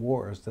those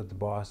wars that the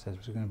boss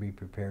was going to be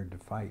prepared to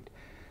fight,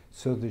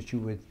 so that you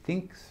would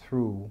think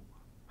through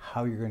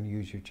how you're going to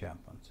use your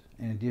chaplains.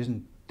 And it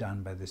isn't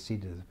done by the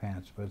seat of the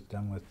pants, but it's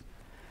done with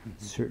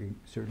certain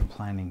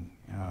planning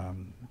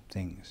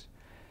things.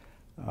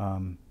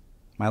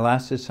 My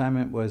last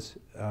assignment was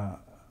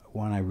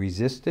one I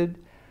resisted.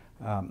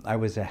 I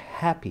was a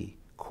happy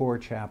Corps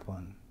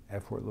chaplain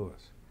at Fort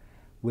Lewis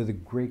with a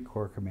great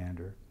Corps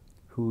commander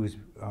whose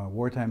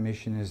wartime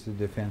mission is the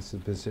defense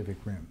of the Pacific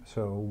Rim.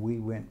 So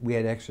we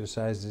had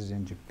exercises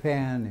in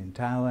Japan, in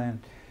Thailand,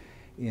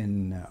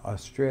 in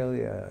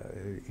Australia,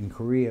 in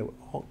Korea,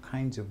 all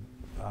kinds of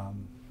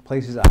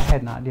places I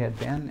had not yet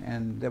been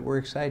and that were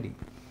exciting.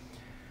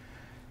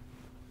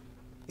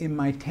 In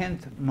my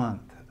 10th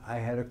month, I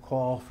had a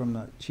call from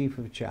the chief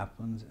of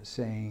chaplains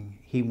saying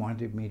he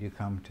wanted me to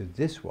come to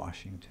this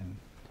Washington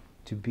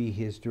to be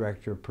his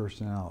director of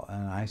personnel.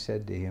 And I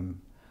said to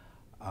him,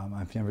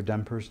 I've never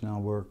done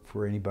personnel work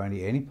for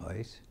anybody,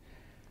 anyplace.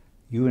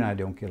 You and I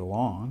don't get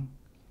along.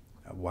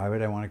 Why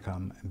would I want to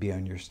come and be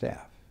on your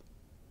staff?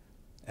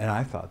 And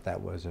I thought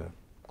that was a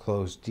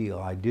closed deal.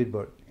 I did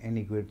what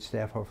any good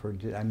staff officer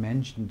did. I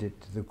mentioned it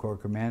to the Corps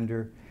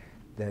commander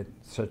that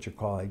such a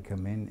call had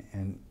come in,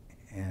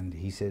 and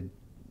he said,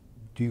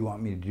 do you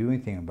want me to do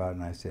anything about it?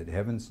 And I said,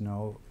 heavens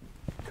no.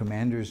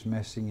 Commanders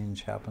messing in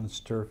chaplain's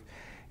turf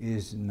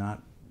is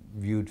not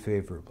viewed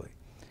favorably.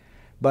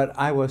 But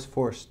I was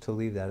forced to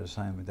leave that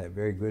assignment, that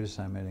very good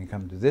assignment, and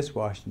come to this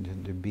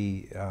Washington to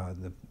be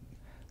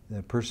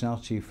the personnel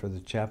chief for the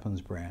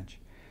chaplains branch,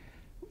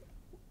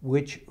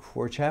 which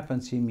for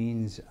chaplaincy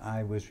means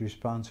I was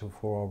responsible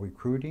for all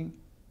recruiting,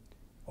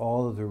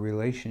 all of the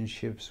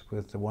relationships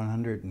with the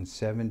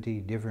 170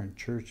 different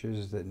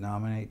churches that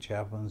nominate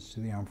chaplains to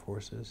the armed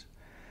forces,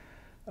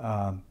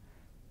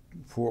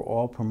 for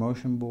all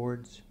promotion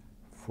boards,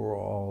 for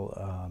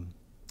all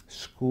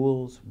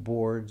schools,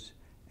 boards,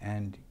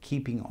 and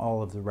keeping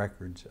all of the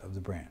records of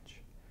the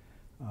branch.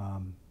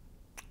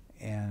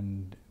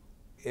 And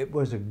it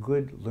was a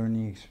good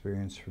learning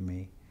experience for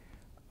me.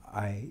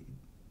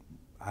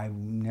 I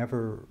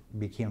never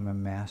became a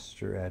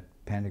master at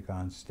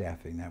Pentagon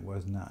staffing. That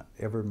was not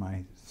ever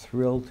my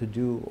thrill to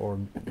do or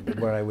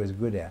what I was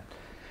good at.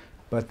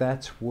 But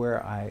that's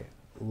where I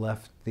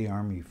left the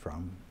Army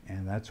from,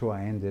 and that's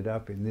why I ended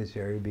up in this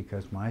area,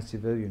 because my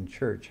civilian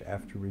church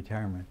after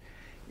retirement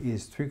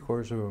is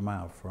 3/4 of a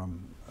mile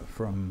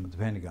from the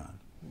Pentagon.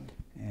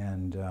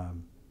 And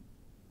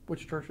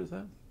which church is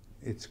that?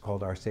 It's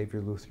called Our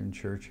Savior Lutheran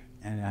Church,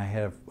 and I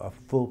had a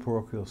full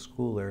parochial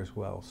school there as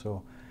well.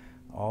 So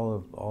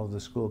all of the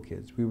school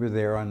kids, we were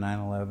there on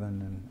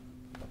 9/11, and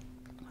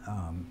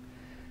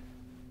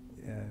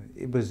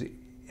it was,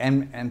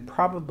 and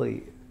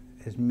probably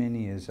as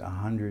many as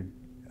 100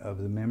 of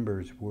the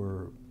members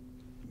were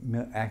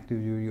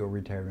active duty or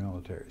retired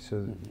military.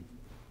 So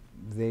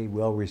they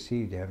well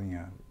received having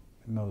a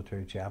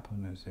military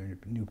chaplain as their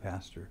new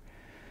pastor.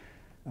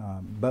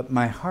 But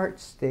my heart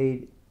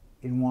stayed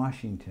in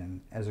Washington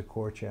as a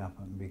Corps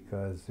chaplain,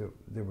 because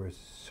there were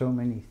so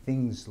many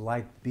things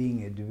like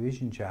being a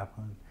division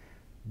chaplain,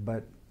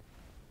 but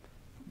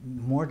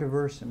more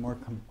diverse and more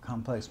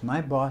complex.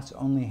 My boss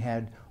only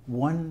had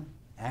one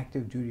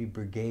active duty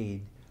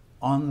brigade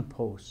on the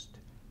post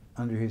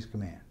under his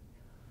command.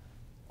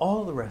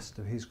 All the rest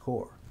of his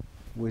Corps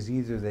was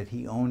either that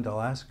he owned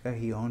Alaska,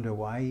 he owned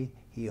Hawaii,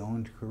 he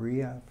owned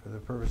Korea for the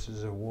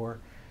purposes of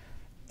war,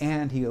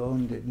 and he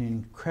owned an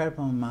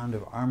incredible amount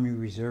of Army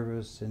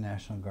reservists and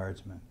National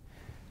Guardsmen.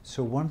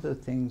 So one of the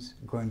things,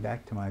 going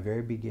back to my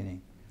very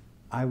beginning,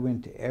 I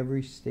went to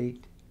every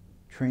state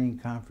training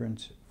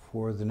conference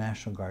for the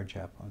National Guard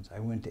chaplains. I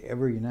went to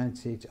every United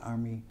States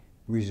Army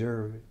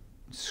Reserve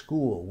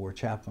school where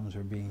chaplains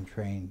are being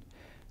trained.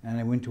 And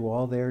I went to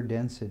all their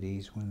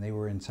densities when they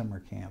were in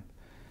summer camp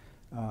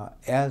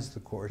as the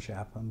Corps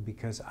chaplain,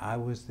 because I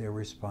was their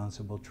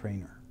responsible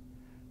trainer.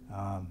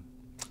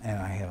 And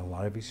I had a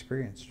lot of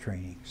experience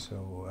training,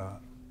 so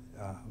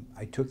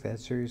I took that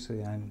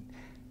seriously. And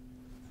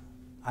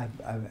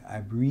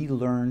I've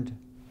relearned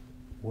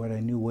what I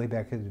knew way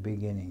back at the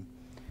beginning,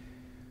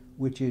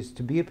 which is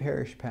to be a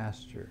parish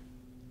pastor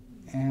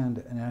and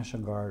a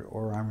National Guard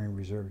or Army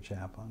Reserve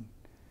chaplain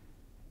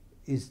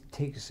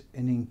takes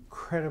an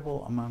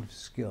incredible amount of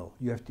skill.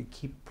 You have to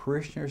keep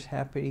parishioners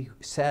happy,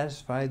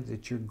 satisfied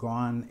that you're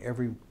gone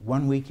every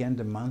one weekend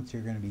a month,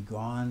 you're going to be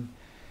gone,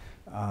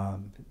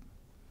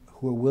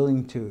 who are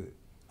willing to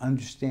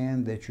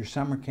understand that your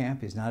summer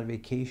camp is not a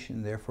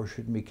vacation, therefore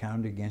shouldn't be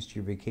counted against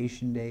your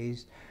vacation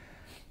days.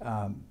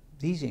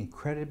 These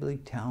incredibly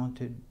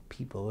talented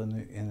people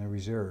in the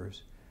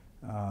reserves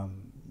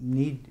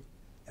need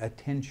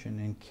attention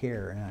and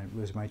care, and it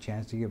was my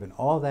chance to give it.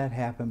 All that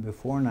happened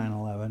before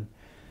 9/11,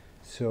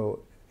 so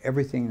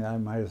everything that I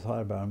might have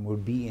thought about them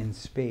would be in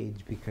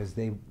spades, because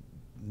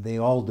they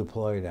all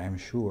deployed, I'm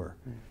sure.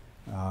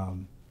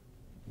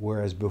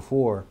 Whereas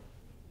before,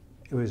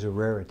 it was a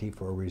rarity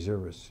for a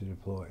reservist to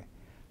deploy,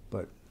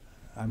 but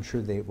I'm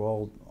sure they've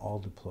all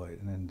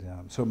deployed. And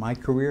so my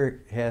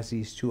career has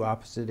these two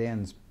opposite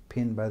ends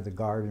pinned by the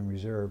Guard and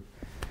Reserve,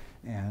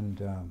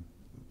 and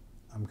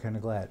I'm kind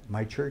of glad.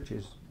 My church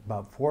is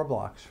about 4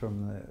 blocks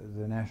from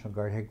the National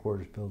Guard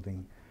headquarters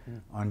building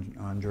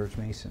on George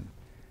Mason.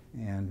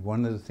 And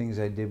one of the things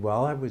I did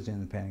while I was in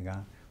the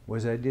Pentagon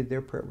was I did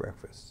their prayer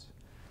breakfasts.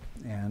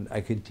 And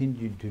I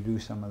continued to do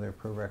some of their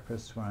prayer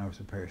breakfasts when I was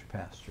a parish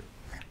pastor.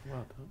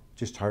 Wow.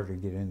 Just harder to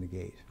get in the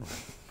gate.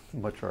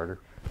 Much harder.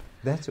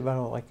 That's about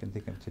all I can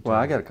think of to tell Well,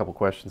 I you. got a couple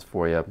questions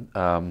for you.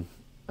 I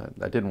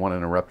didn't want to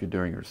interrupt you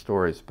during your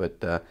stories,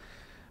 but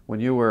when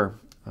you were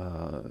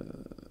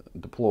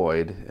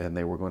deployed and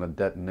they were going to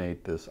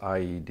detonate this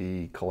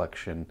IED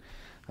collection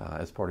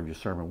as part of your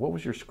sermon, what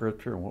was your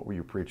scripture and what were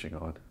you preaching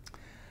on?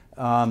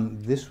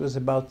 This was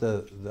about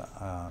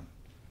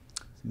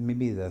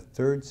maybe the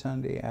third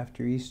Sunday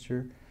after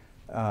Easter.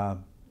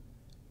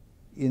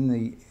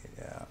 In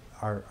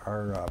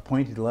our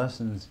appointed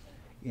lessons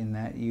in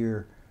that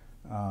year,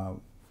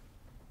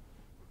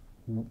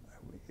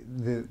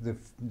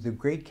 the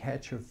great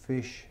catch of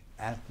fish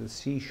at the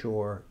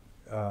seashore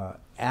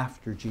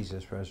after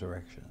Jesus'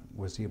 resurrection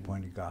was the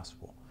appointed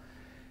gospel.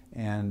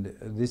 And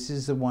this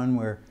is the one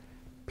where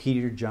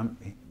Peter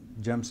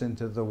jumps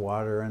into the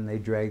water and they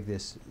drag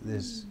this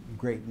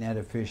great net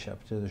of fish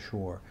up to the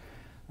shore.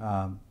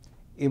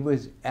 It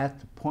was at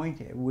the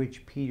point at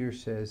which Peter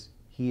says,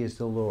 "He is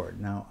the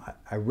Lord." Now,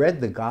 I read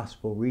the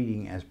gospel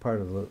reading as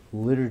part of the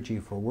liturgy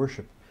for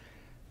worship,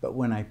 but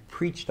when I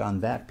preached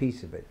on that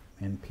piece of it,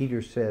 and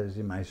Peter says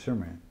in my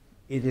sermon,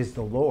 "It is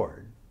the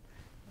Lord,"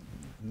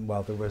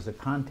 well, there was a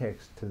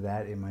context to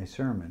that in my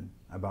sermon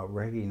about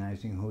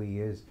recognizing who he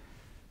is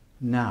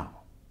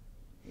now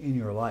in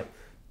your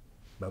life.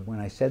 But when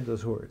I said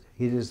those words,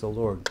 "It is the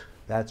Lord,"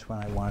 that's when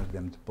I wanted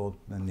them to both,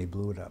 and they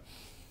blew it up.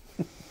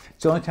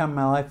 It's the only time in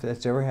my life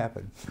that's ever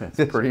happened.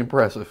 That's pretty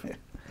impressive.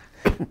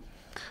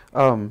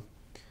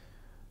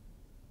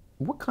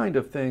 What kind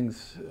of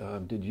things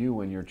did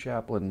you and your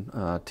chaplain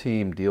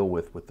team deal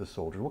with the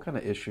soldiers? What kind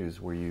of issues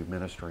were you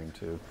ministering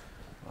to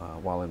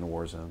while in the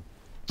war zone?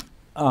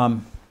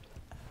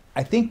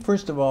 I think,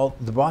 first of all,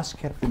 the boss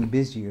kept them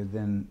busier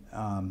than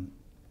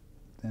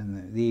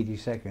the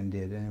 82nd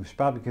did, and it was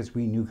probably because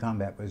we knew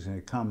combat was going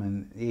to come,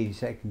 and the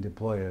 82nd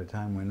deployed at a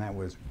time when that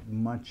was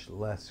much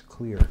less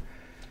clear.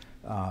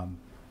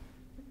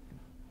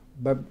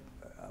 But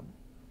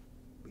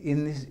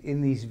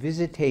in these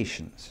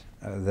visitations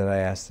that I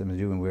asked them to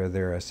do, and where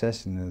they're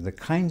assessing the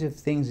kinds of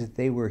things that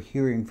they were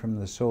hearing from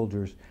the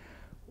soldiers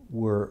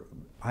were,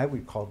 I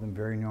would call them,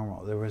 very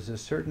normal. There was a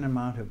certain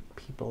amount of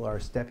people are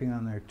stepping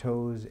on their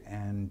toes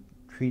and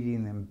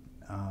treating them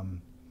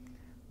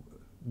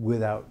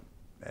without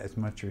as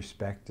much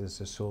respect as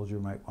a soldier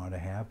might want to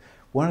have.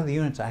 One of the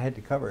units I had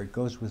to cover, it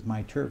goes with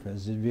my turf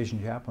as the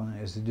division chaplain,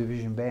 as the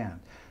division band.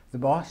 The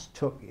boss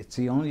it's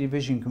the only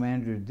division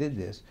commander who did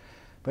this,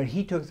 but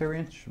he took their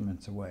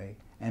instruments away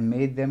and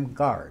made them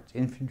guards,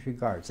 infantry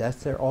guards.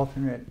 That's their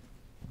alternate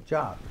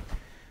job.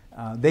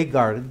 They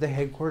guarded the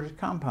headquarters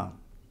compound.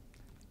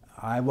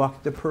 I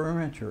walked the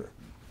perimeter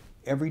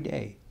every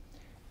day,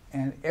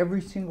 and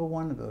every single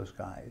one of those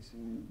guys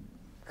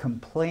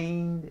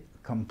complained.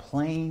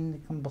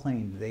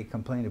 They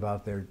complained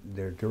about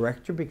their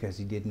director because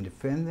he didn't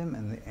defend them,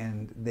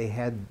 and they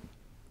had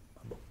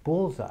a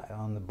bullseye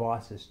on the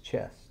boss's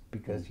chest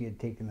because he had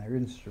taken their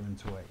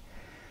instruments away.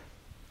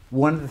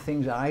 One of the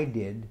things I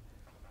did,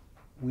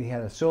 we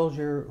had a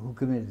soldier who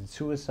committed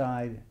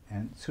suicide,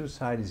 and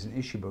suicide is an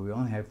issue, but we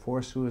only had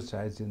 4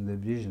 suicides in the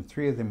division.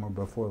 3 of them were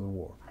before the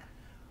war.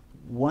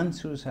 One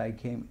suicide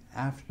came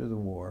after the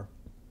war,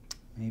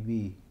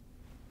 maybe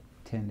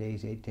 10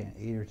 days, 8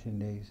 or 10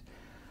 days.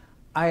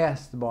 I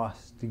asked the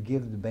boss to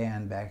give the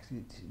band back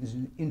its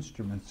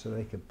instruments so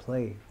they could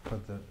play for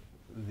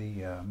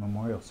the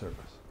memorial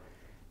service.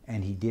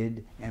 And he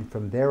did, and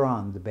from there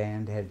on, the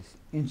band had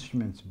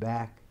instruments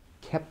back,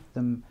 kept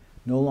them,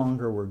 no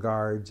longer were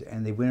guards,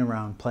 and they went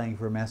around playing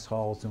for mess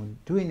halls and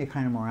doing the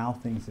kind of morale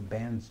things that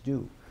bands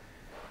do.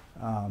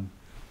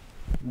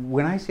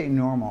 When I say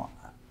normal,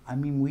 I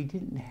mean we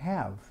didn't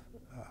have,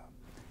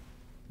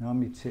 now let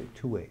me say it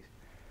two ways.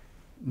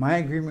 My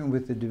agreement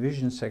with the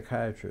division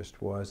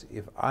psychiatrist was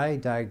if I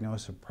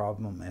diagnose a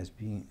problem as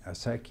being a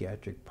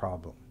psychiatric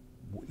problem,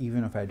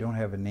 even if I don't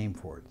have a name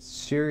for it,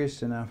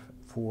 serious enough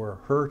for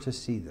her to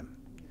see them,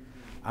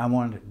 I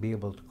want to be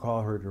able to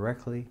call her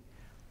directly,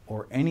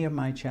 or any of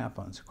my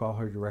chaplains call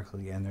her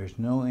directly, and there's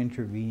no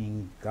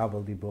intervening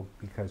gobbledygook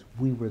because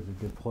we were the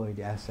deployed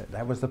asset.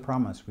 That was the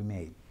promise we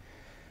made.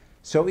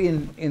 So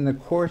in the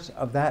course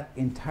of that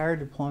entire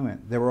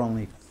deployment, there were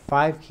only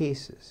 5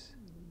 cases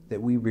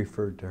that we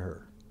referred to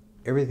her.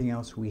 Everything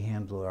else we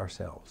handled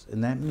ourselves,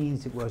 and that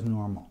means it was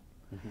normal.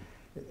 Mm-hmm.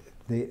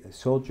 The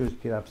soldiers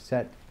get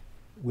upset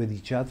with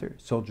each other,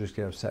 soldiers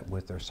get upset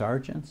with their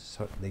sergeants,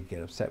 so they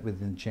get upset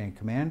within the chain of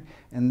command,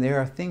 and there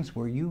are things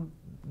where you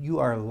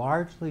are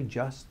largely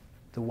just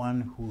the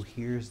one who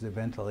hears the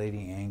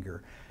ventilating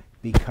anger,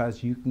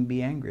 because you can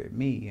be angry at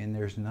me and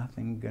there's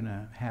nothing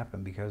gonna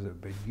happen because of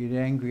it, but you get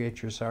angry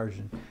at your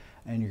sergeant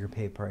and you're gonna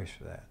pay a price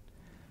for that.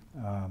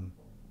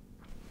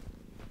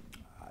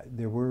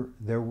 There were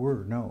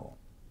no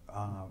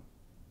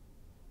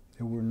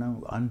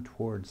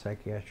untoward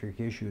psychiatric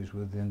issues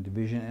within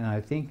division, and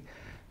I think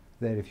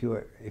that if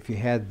you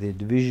had the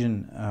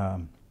division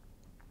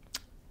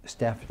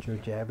staff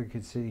judge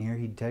advocate sitting here,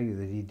 he'd tell you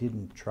that he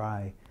didn't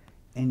try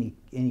any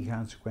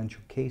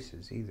consequential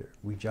cases either.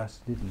 We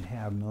just didn't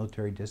have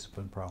military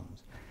discipline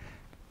problems.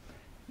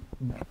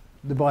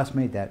 The boss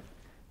made that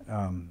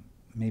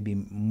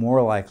maybe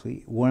more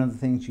likely. One of the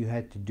things you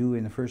had to do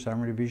in the 1st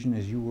Armored Division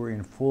is you were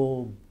in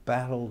full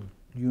battle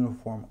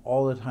uniform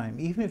all the time,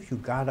 even if you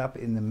got up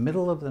in the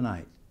middle of the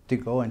night to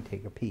go and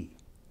take a pee.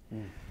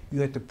 Mm.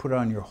 You had to put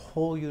on your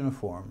whole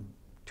uniform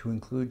to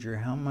include your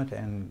helmet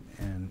and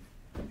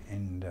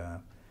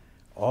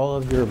all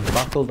of your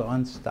buckled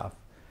on stuff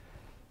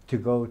to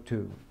go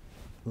to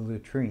the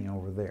latrine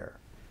over there.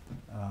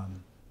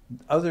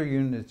 Other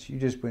units, you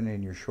just went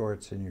in your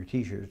shorts and your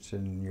t-shirts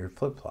and your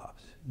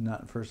flip-flops,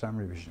 not in 1st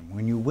Armored Division.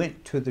 When you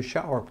went to the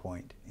shower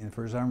point in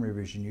 1st Armored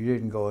Division, you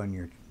didn't go in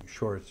your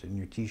shorts and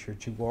your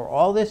t-shirts, you wore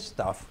all this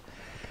stuff,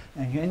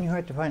 and then you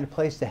had to find a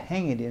place to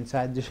hang it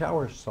inside the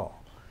shower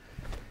stall.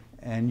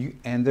 And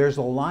there's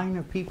a line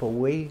of people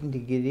waiting to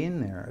get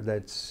in there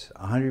that's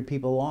 100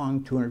 people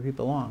long, 200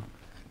 people long.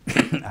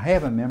 I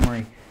have a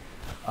memory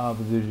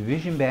of the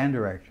division band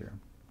director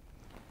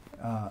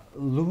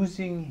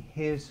losing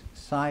his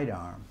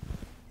sidearm.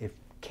 It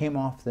came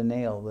off the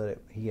nail that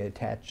he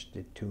attached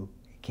it to.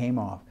 It came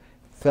off,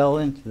 fell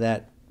into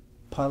that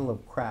puddle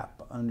of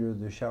crap under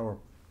the shower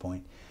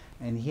point,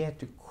 and he had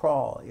to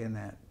crawl in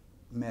that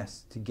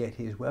mess to get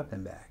his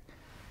weapon back.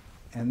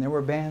 And there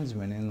were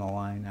bandsmen in the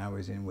line I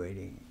was in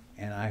waiting,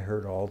 and I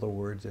heard all the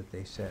words that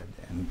they said,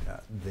 and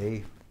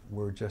they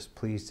were just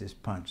pleased as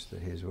punch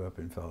that his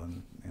weapon fell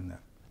in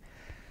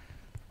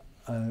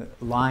the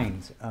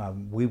lines.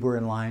 We were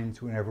in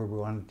lines whenever we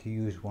wanted to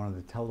use one of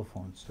the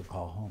telephones to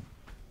call home.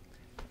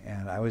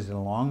 And I was in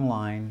a long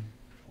line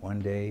one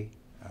day,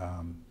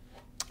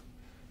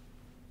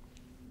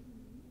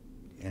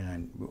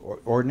 and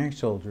ordinary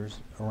soldiers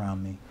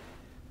around me.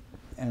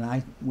 And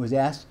I was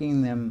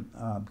asking them,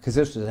 because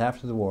this was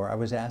after the war, I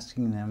was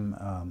asking them,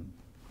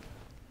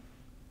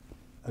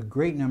 a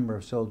great number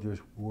of soldiers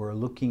were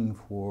looking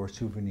for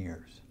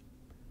souvenirs.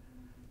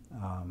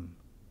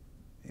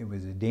 It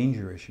was a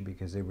danger issue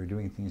because they were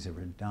doing things that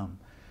were dumb.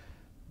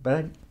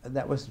 But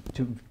that was,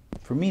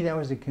 for me, that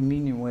was a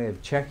convenient way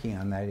of checking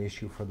on that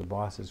issue for the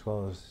boss, as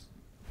well as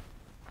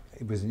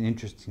it was an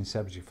interesting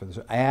subject for this.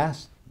 I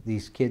asked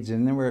these kids,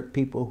 and there were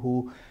people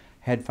who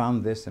had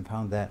found this and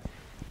found that.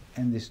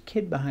 And this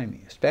kid behind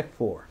me, Spec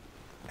 4,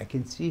 I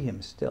can see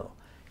him still.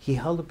 He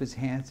held up his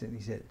hands and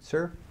he said,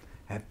 "Sir,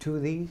 I have 2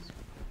 of these."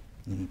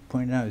 And he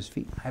pointed out his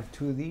feet. "I have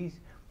 2 of these.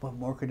 What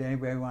more could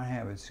anybody want to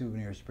have as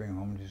souvenirs to bring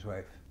home to his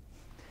wife?"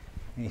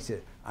 And he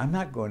said, "I'm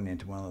not going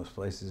into one of those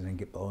places and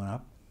get blown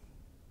up."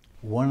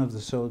 One of the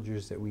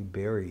soldiers that we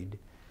buried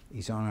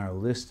is on our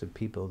list of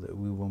people that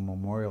we will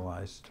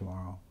memorialize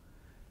tomorrow.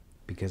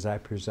 Because I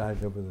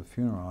presided over the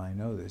funeral, I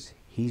know this.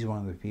 He's one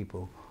of the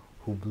people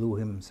who blew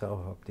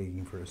himself up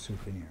digging for a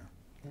souvenir.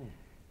 Mm.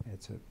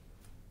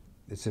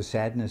 It's a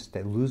sadness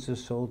to lose a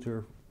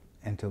soldier,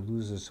 and to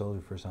lose a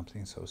soldier for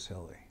something so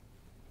silly.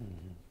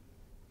 Mm-hmm.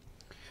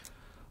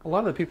 A lot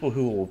of the people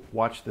who will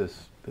watch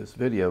this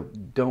video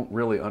don't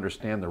really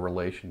understand the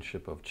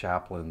relationship of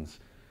chaplains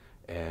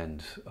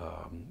and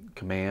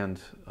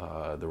command,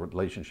 the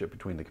relationship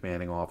between the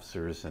commanding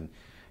officers and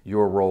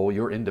your role,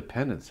 your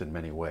independence in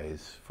many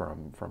ways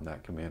from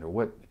that commander.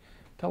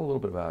 Tell a little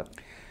bit about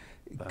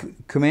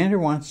that. Commander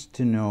wants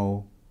to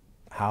know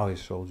how his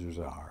soldiers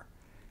are,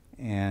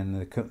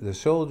 and the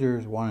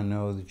soldiers want to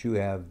know that you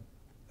have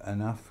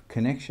enough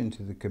connection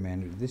to the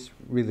commander. This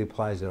really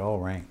applies at all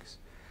ranks.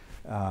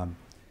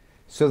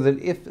 So that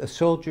if a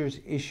soldier's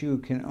issue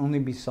can only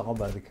be solved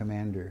by the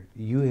commander,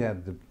 you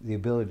have the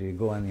ability to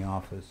go in the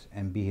office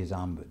and be his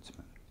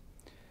ombudsman.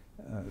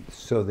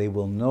 So they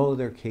will know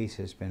their case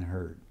has been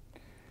heard.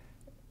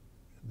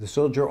 The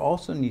soldier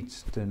also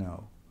needs to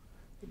know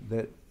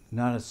that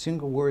not a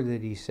single word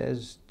that he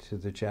says to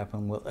the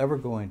chaplain will ever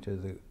go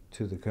into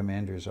the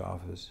commander's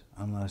office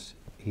unless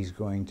he's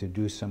going to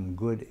do some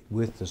good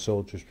with the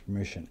soldier's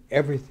permission.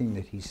 Everything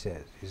that he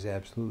says is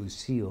absolutely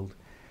sealed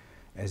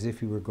as if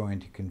he were going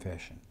to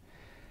confession.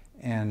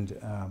 And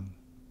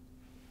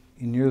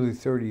in nearly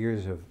 30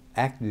 years of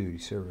active duty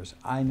service,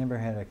 I never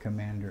had a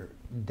commander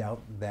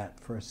doubt that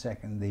for a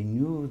second. They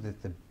knew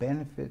that the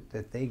benefit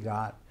that they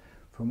got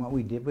from what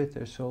we did with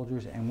their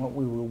soldiers and what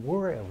we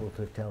were able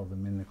to tell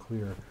them in the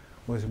clear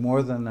was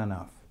more than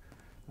enough.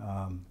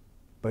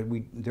 But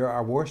there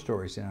are war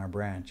stories in our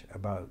branch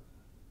about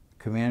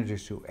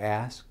commanders who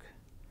ask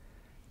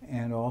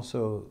and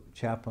also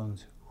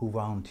chaplains who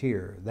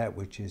volunteer that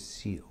which is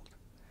sealed.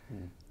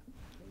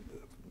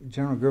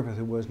 General Griffith,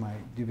 who was my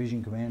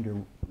division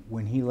commander,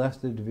 when he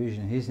left the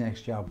division, his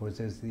next job was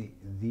as the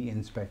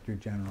Inspector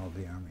General of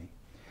the Army.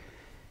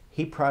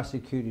 He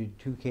prosecuted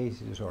 2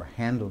 cases, or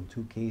handled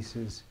 2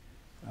 cases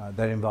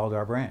that involved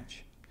our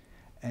branch.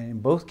 And in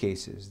both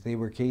cases, they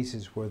were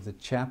cases where the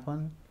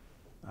chaplain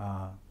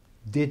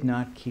did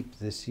not keep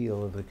the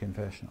seal of the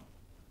confessional.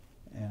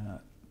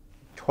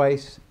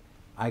 Twice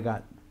I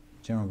got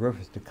General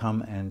Griffith to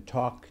come and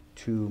talk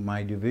to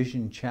my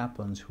division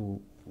chaplains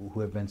who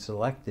have been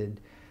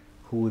selected,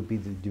 who would be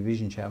the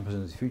division chaplains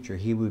in the future.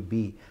 He would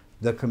be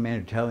the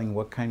commander telling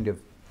what kind of,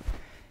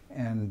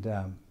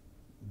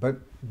 but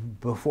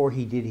before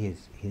he did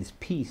his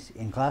piece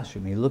in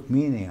classroom, he looked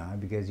me in the eye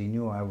because he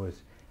knew I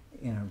was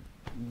in a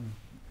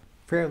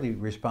fairly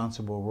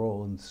responsible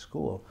role in the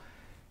school,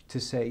 to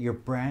say your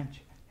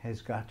branch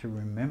has got to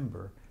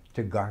remember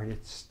to guard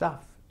its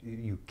stuff.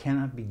 You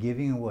cannot be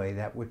giving away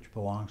that which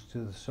belongs to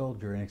the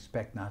soldier and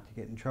expect not to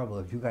get in trouble.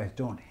 If you guys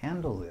don't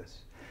handle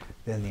this,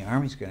 then the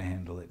Army's going to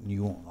handle it, and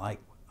you won't like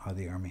how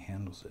the Army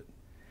handles it.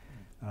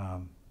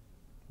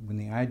 When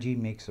the IG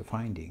makes a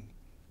finding,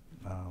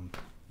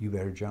 you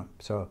better jump.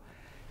 So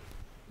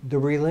the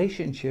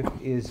relationship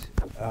is,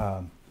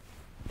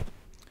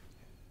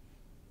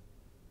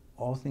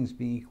 all things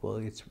being equal,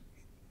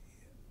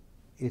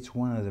 it's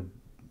one of the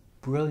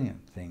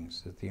brilliant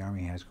things that the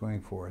Army has going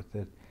for it,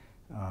 that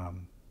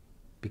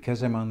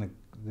because I'm on the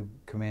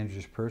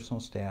commander's personal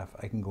staff,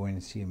 I can go in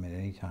and see him at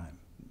any time.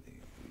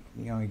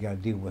 You know, you got to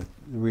deal with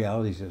the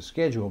realities of the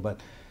schedule, but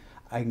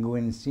I can go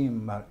in and see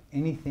him about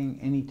anything,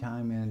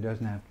 anytime, and it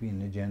doesn't have to be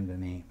an agenda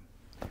name.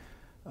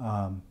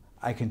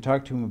 I can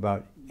talk to him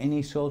about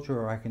any soldier,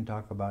 or I can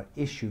talk about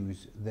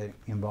issues that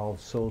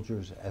involve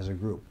soldiers as a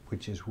group,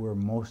 which is where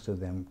most of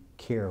them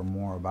care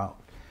more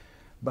about.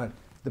 But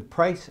the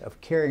price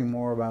of caring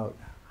more about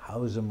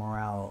how's the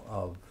morale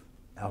of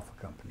Alpha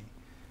Company,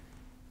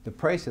 the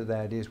price of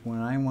that is when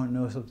I want to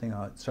know something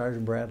about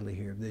Sergeant Bradley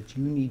here that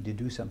you need to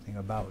do something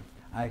about,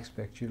 I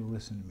expect you to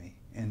listen to me.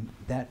 And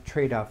that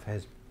trade-off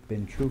has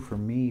been true for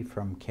me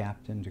from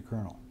captain to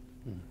colonel,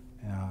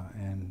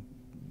 and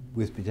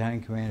with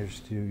battalion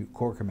commanders to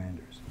corps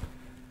commanders.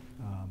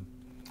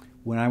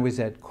 When I was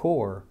at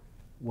Corps,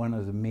 one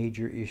of the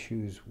major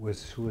issues was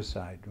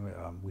suicide.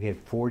 We had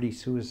 40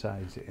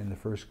 suicides in the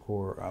First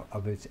Corps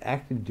of its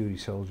active duty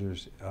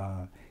soldiers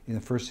in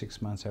the first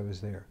 6 months I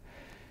was there.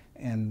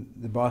 And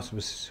the boss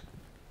was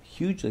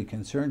hugely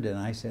concerned, and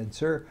I said,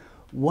 "Sir,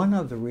 one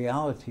of the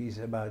realities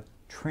about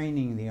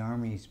training the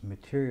Army's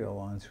material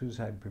on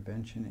suicide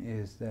prevention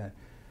is that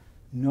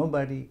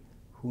nobody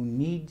who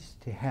needs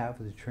to have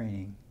the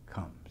training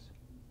comes.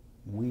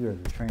 We are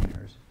the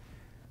trainers.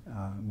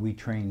 We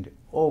trained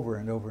over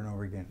and over and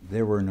over again.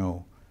 There were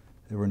no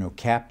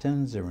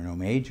captains, there were no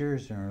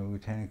majors, there were no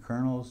lieutenant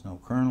colonels,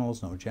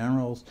 no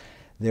generals.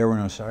 There were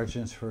no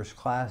sergeants first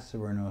class, there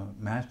were no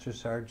master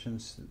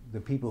sergeants. The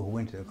people who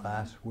went to the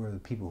class were the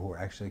people who were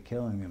actually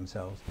killing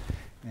themselves.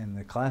 And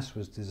the class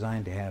was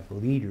designed to have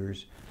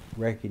leaders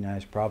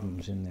recognize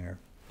problems in their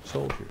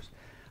soldiers."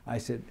 I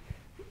said,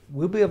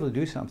 "We'll be able to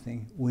do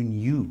something when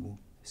you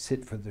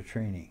sit for the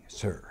training,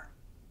 sir."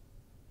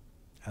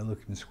 I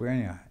looked him square in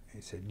the eye. I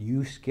said,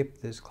 "You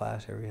skip this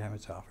class every time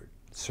it's offered,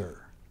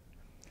 sir.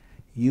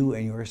 You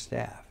and your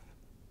staff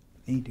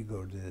need to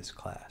go to this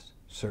class,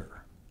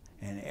 sir.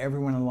 And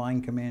everyone in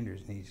line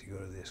commanders needs to go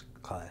to this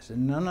class.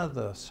 And none of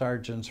the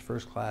sergeants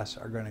first class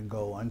are going to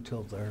go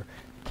until their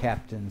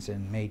captains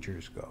and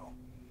majors go."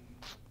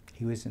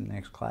 He was in the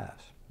next class.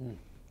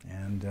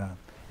 And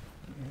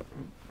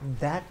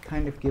that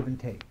kind of give and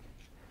take.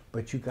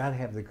 But you got to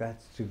have the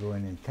guts to go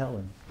in and tell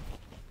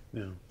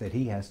him that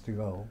he has to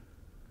go.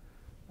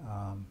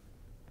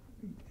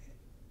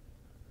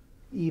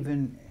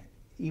 Even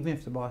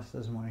if the boss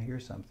doesn't want to hear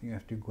something, you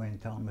have to go in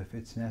and tell him if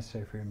it's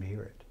necessary for him to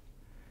hear it.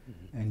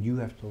 And you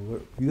have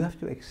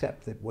to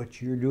accept that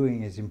what you're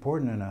doing is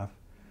important enough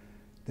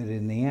that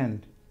in the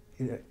end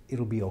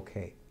it'll be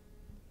okay.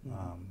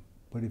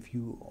 But if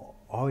you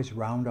always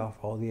round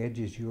off all the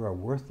edges, you're a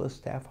worthless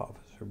staff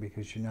officer. officer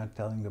because you're not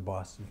telling the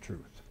boss the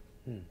truth.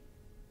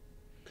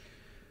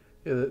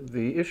 Yeah,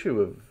 the issue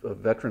of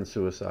veteran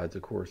suicides,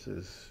 of course,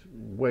 is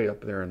way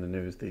up there in the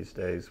news these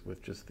days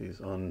with just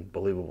these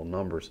unbelievable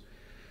numbers.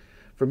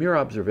 From your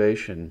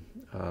observation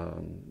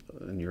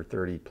in your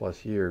 30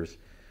 plus years,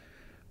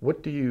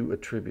 what do you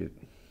attribute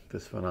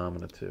this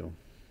phenomena to?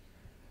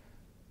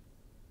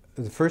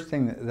 The first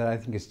thing that I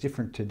think is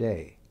different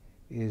today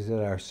is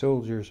that our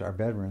soldiers, our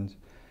veterans,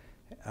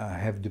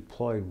 have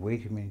deployed way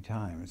too many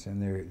times,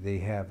 and they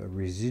have a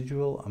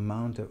residual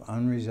amount of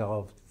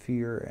unresolved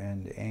fear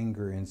and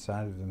anger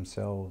inside of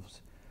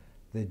themselves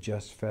that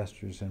just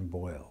festers and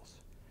boils.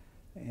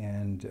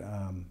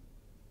 And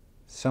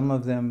some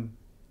of them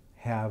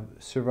have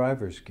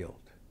survivor's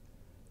guilt,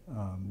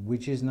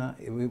 which is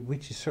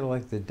sort of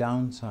like the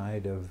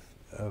downside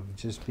of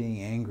just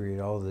being angry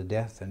at all the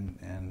death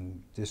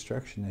and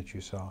destruction that you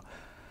saw.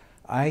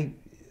 I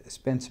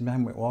spent some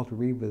time with Walter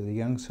Reed with a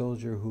young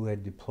soldier who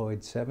had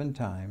deployed 7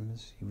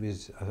 times. He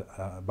was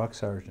a buck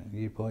sergeant.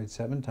 He deployed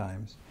 7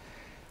 times.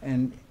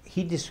 And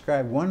he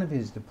described one of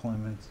his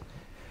deployments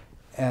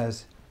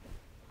as,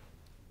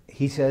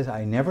 he says,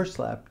 I never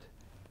slept,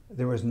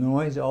 there was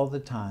noise all the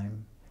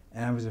time,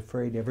 and I was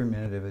afraid every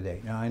minute of the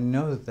day. Now I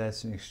know that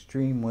that's an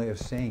extreme way of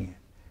saying it,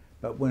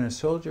 but when a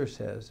soldier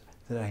says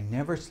that I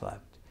never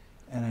slept,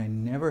 and I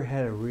never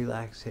had a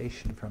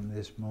relaxation from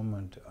this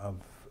moment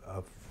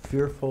of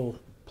fearful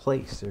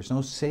place, there's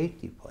no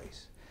safety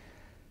place,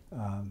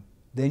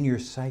 then your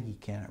psyche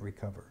cannot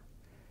recover.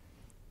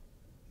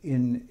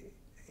 In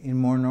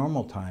more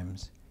normal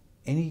times,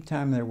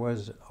 anytime there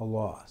was a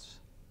loss,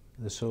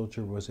 the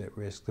soldier was at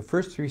risk. The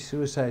first 3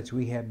 suicides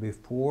we had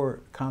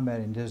before combat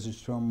in Desert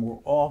Storm were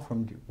all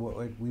from what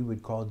we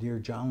would call Dear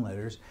John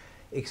letters,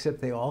 except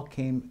they all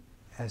came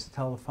as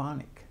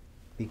telephonic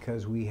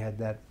because we had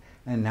that.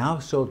 And now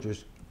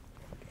soldiers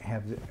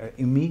have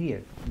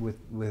immediate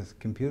with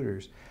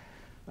computers.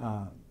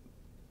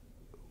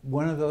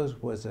 One of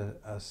those was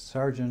a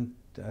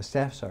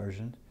staff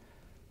sergeant,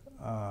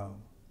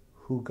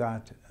 who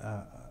got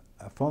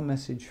a phone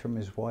message from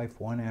his wife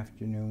one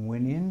afternoon,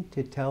 went in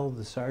to tell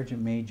the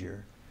sergeant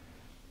major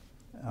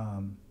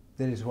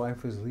that his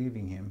wife was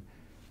leaving him.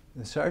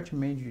 The sergeant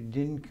major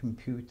didn't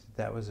compute that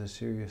that was a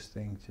serious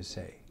thing to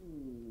say,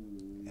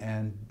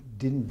 and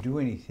didn't do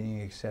anything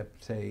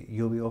except say,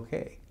 you'll be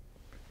okay.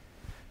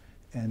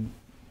 And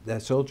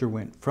that soldier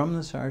went from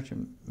the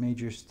sergeant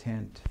major's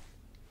tent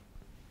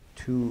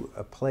to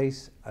a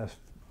place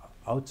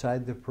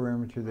outside the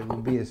perimeter that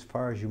would be as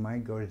far as you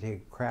might go to take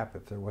a crap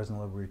if there wasn't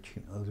a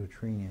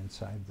latrine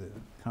inside the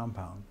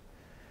compound,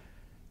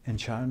 and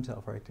shot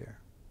himself right there.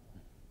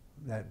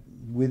 That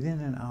within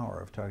an hour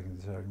of talking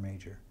to the sergeant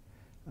major.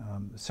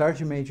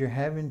 Sergeant major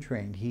had been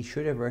trained. He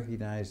should have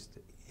recognized,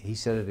 he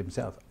said it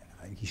himself,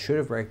 he should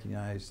have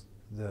recognized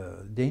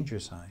the danger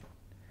sign.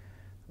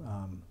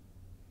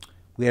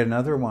 We had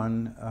another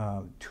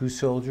one, 2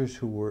 soldiers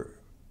who were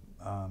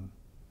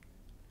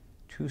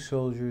 2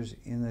 soldiers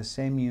in the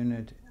same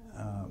unit,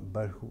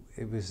 but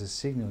it was a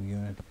signal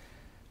unit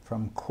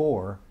from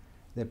Corps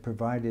that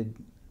provided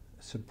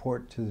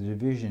support to the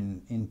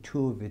division in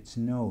 2 of its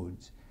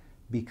nodes.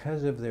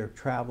 Because of their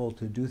travel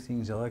to do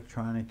things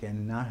electronic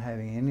and not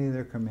having any of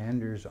their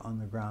commanders on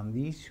the ground,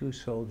 these 2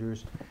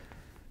 soldiers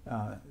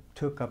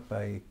took up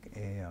an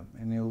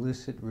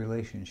illicit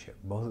relationship,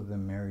 both of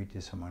them married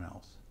to someone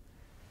else.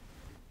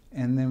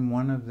 And then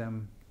one of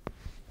them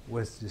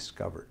was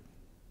discovered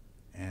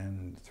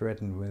and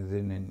threatened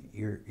within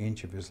an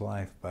inch of his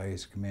life by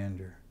his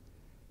commander.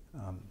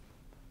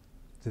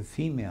 The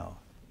female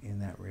in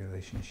that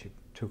relationship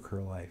took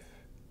her life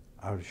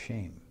out of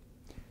shame.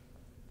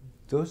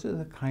 Those are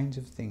the kinds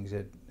of things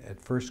that at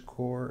First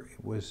Corps,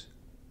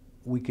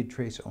 we could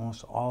trace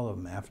almost all of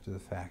them after the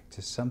fact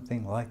to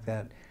something like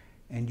that.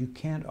 And you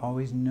can't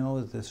always know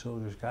that the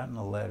soldier's gotten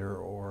a letter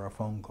or a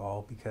phone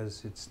call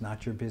because it's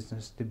not your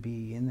business to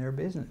be in their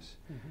business.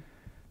 Mm-hmm.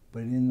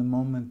 But in the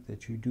moment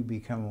that you do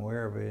become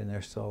aware of it and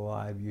they're still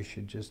alive, you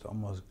should just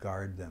almost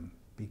guard them,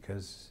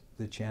 because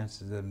the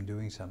chances of them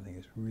doing something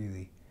is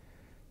really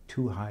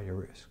too high to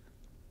risk.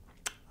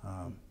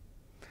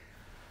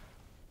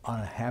 On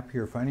a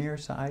happier, funnier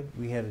side,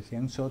 we had a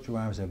young soldier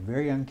when I was a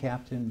very young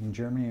captain in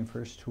Germany in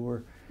first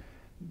tour.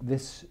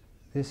 This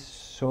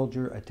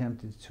soldier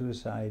attempted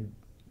suicide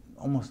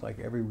almost like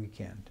every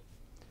weekend.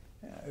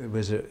 It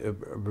was a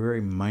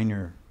very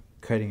minor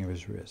cutting of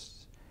his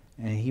wrists.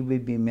 And he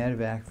would be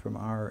medevac from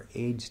our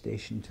aid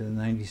station to the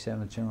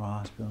 97th General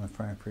Hospital in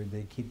Frankfurt.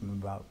 They'd keep him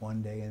about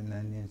 1 day and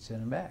then they'd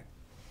send him back.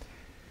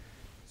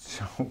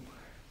 So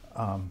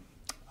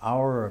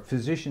our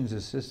physician's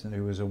assistant,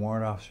 who was a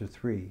warrant officer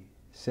 3,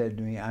 said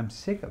to me, I'm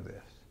sick of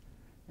this.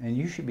 And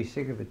you should be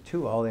sick of it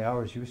too, all the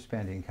hours you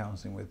spent in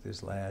counseling with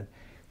this lad.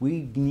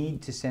 We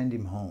need to send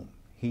him home.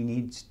 He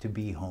needs to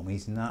be home.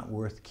 He's not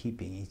worth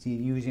keeping. He's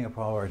using up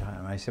all our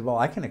time. I said, well,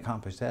 I can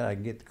accomplish that. I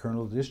can get the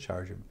colonel to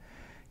discharge him.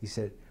 He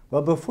said,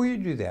 well, before you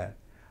do that,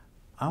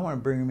 I want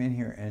to bring him in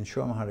here and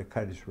show him how to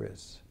cut his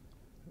wrists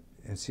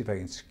and see if I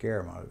can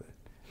scare him out of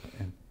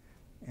it.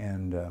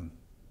 And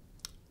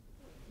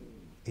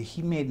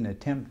he made an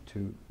attempt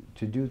to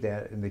do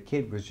that, and the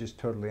kid was just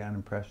totally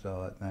unimpressed with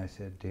all it. And I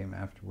said to him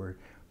afterward,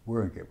 "We're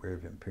going to get rid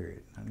of him,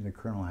 period." And the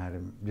colonel had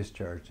him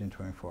discharged in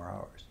 24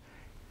 hours.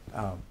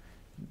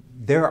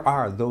 There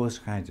are those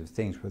kinds of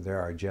things where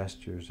there are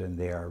gestures and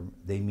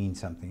they mean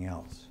something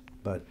else.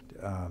 But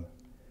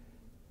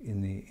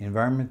in the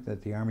environment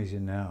that the Army's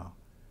in now,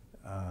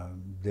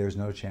 there's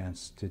no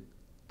chance to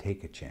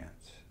take a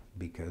chance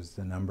because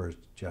the numbers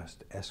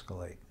just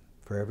escalate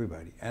for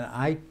everybody. And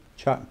I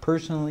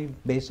personally,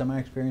 based on my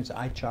experience,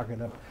 I chalk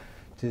it up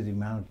to the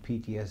amount of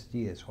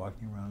PTSD that's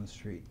walking around the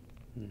street.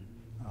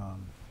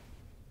 Mm-hmm.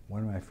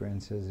 One of my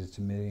friends says it's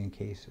 1 million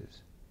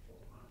cases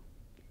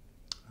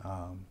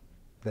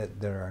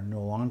that are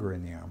no longer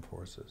in the armed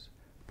forces,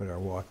 but are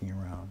walking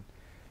around.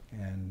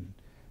 And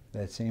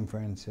that same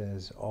friend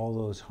says all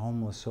those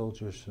homeless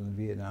soldiers from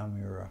the Vietnam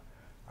era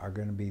are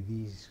going to be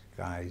these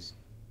guys,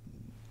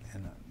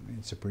 and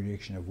it's a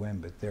prediction of when,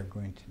 but they're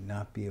going to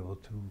not be able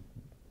to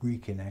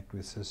reconnect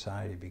with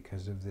society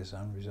because of this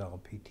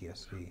unresolved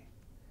PTSD.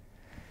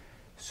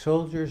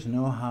 Soldiers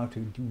know how to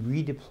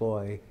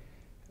redeploy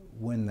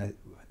when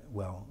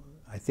well,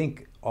 I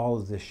think all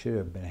of this should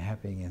have been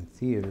happening in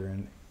theater,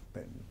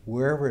 but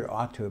wherever it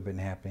ought to have been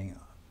happening,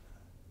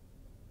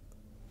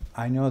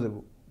 I know that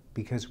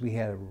because we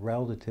had a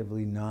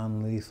relatively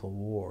non-lethal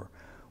war,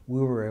 we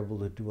were able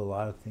to do a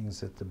lot of things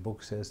that the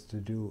book says to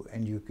do,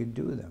 and you could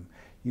do them.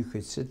 You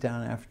could sit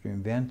down after an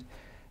event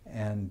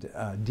and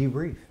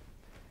debrief.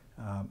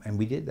 And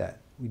we did that.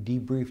 We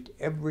debriefed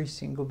every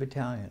single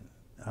battalion.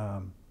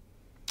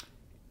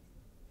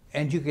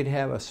 And you could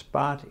have a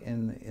spot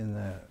in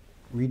the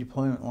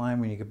redeployment line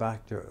when you get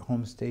back to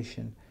home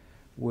station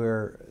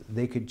where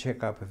they could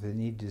check up if they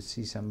needed to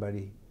see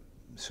somebody.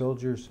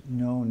 Soldiers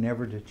know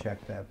never to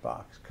check that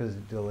box because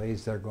it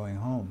delays their going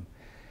home.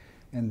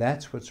 And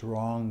that's what's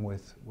wrong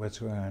with what's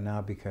going on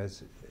now,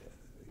 because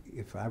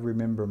if I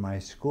remember my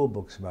school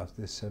books about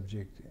this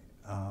subject,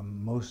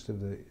 most of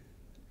the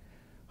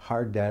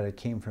hard data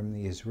came from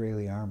the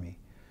Israeli army,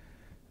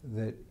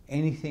 that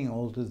anything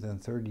older than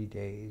 30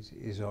 days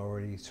is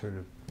already sort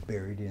of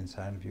buried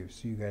inside of you.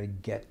 So you got to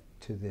get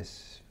to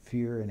this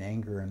fear and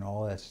anger and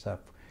all that stuff.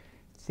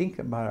 Think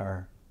about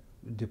our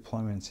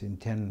deployments in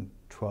 10,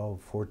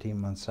 12,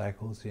 14-month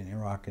cycles in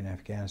Iraq and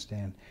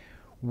Afghanistan.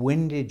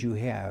 When did you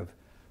have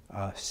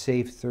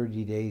safe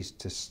 30 days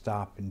to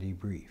stop and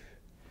debrief?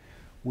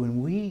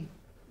 When we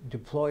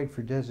deployed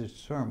for Desert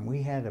Storm,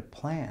 we had a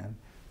plan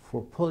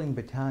for pulling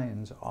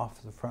battalions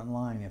off the front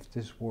line. If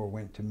this war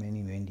went to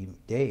many, many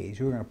days,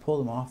 we were going to pull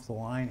them off the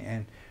line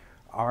and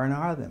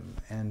R&R them.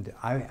 And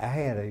I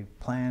had a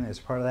plan, as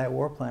part of that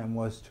war plan,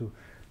 was the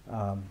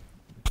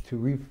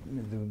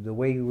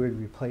way you would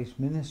replace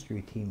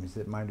ministry teams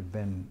that might have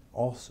been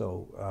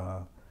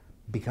also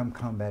become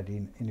combat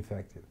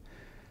ineffective.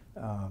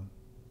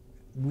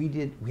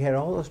 We had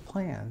all those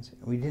plans,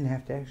 and we didn't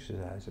have to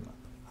exercise them.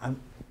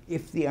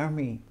 If the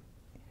Army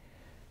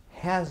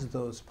has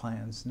those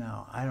plans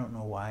now, I don't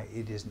know why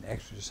it isn't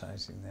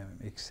exercising them,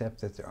 except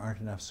that there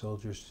aren't enough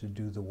soldiers to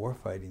do the war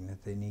fighting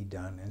that they need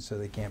done, and so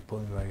they can't pull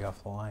anybody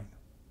off the line.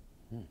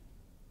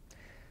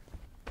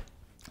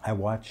 I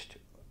watched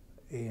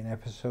an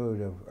episode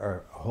of,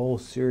 or a whole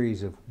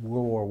series of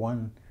World War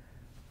I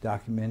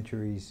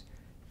documentaries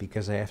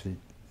because I have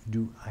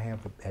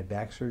had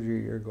back surgery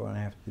a year ago, and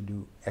I have to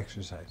do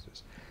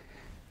exercises.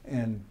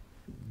 And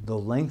the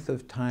length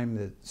of time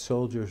that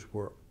soldiers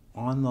were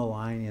on the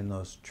line in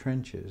those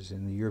trenches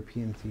in the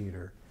European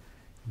theater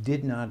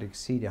did not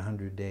exceed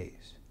 100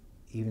 days,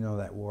 even though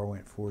that war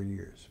went 4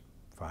 years,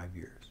 5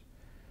 years.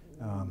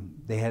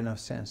 They had enough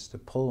sense to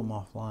pull them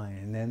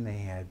offline, and then they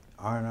had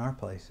R&R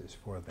places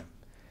for them.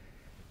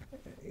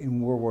 In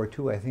World War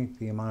II, I think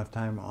the amount of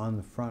time on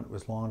the front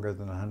was longer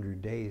than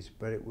 100 days,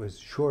 but it was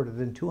shorter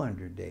than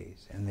 200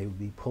 days, and they would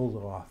be pulled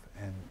off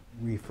and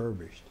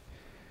refurbished.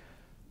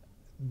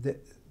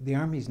 The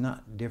Army's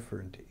not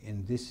different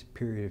in this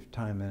period of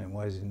time than it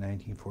was in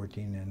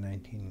 1914 and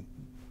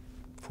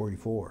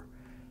 1944.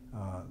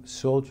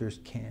 Soldiers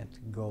can't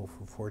go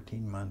for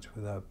 14 months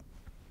without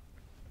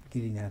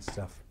getting that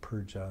stuff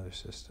purged out of their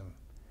system.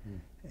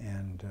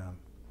 And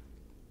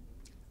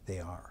they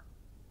are.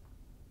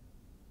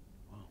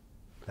 Wow.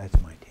 That's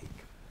my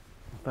take.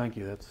 Thank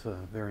you. That's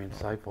very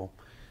insightful.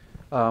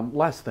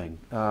 Last thing,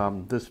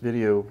 this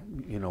video,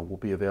 will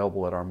be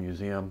available at our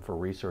museum for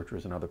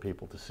researchers and other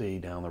people to see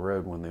down the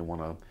road when they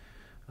want to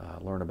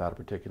learn about a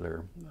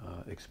particular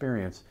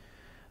experience.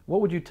 What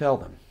would you tell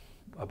them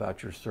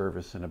about your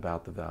service and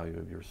about the value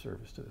of your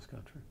service to this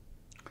country?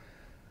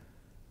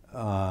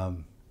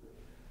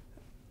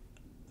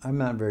 I'm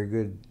not very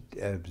good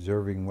at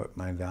observing what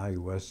my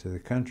value was to the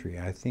country.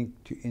 I think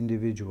to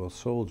individual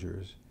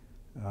soldiers,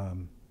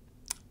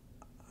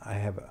 I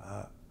have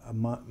a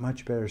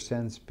much better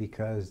sense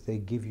because they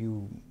give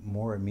you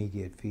more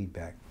immediate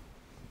feedback.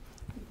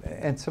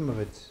 And some of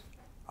it's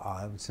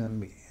odd.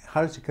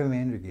 How does a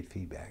commander get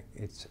feedback?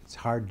 It's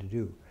hard to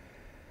do.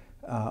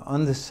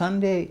 On the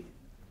Sunday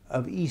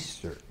of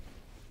Easter,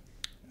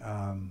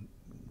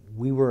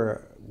 we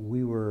were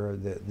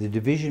the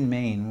division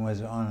main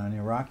was on an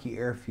Iraqi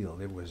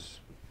airfield. It was,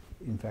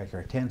 in fact,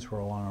 our tents were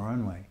all on a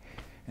runway.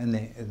 And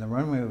the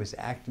runway was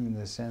acting in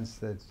the sense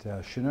that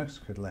Chinooks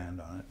could land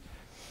on it.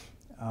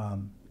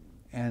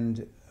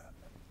 And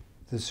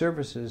the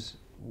services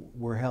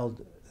were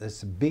held, that's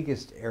the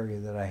biggest area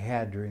that I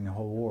had during the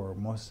whole war,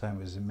 most of the time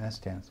it was in mess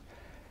tents,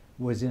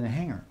 was in a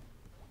hangar.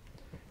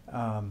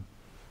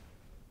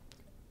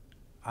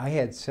 I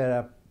had set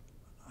up,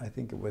 I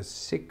think it was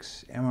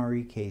 6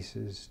 MRE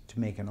cases to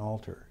make an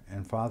altar.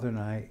 And Father and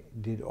I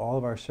did all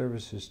of our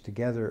services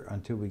together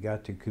until we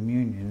got to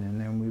communion, and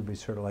then we would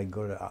sort of like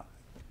go to,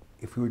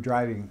 if we were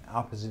driving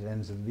opposite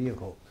ends of the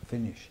vehicle to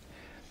finish.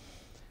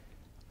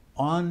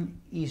 On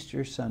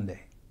Easter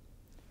Sunday,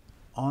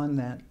 on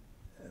that,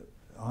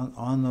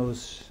 on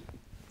those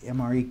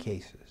MRE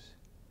cases,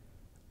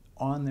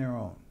 on their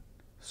own,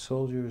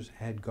 soldiers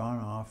had gone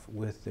off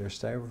with their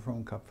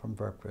styrofoam cup from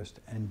breakfast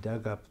and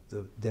dug up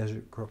the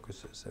desert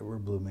crocuses that were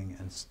blooming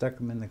and stuck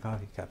them in the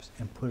coffee cups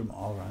and put them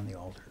all around the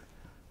altar.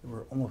 There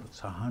were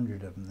almost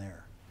 100 of them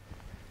there.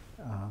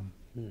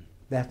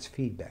 That's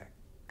feedback,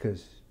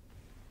 because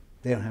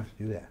they don't have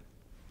to do that.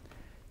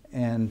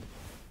 And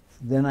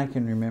then I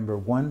can remember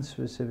one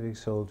specific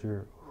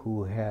soldier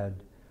who had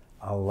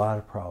a lot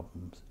of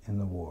problems in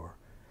the war,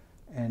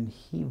 and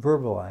he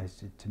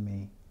verbalized it to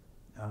me.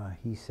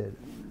 He said,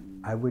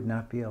 "I would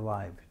not be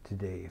alive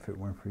today if it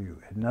weren't for you."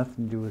 It had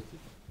nothing to do with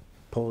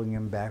pulling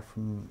him back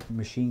from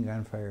machine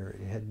gun fire.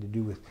 It had to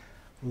do with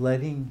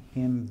letting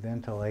him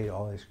ventilate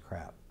all his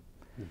crap,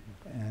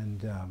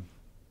 and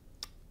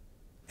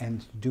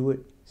do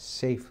it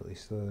safely,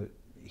 so that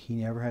he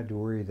never had to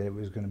worry that it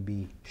was going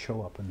to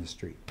show up in the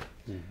street.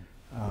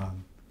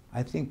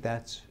 I think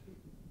that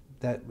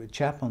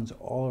chaplains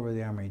all over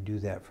the Army do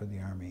that for the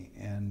Army,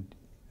 and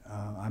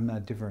I'm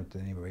not different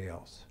than anybody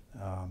else.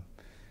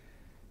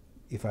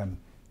 If I'm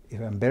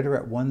better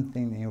at one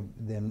thing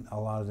than a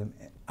lot of them,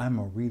 I'm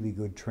a really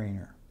good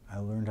trainer. I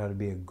learned how to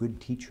be a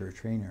good teacher,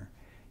 trainer,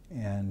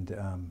 and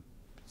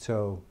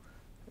so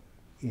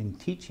in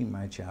teaching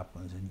my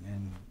chaplains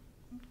and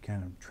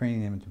kind of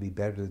training them to be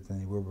better than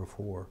they were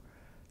before,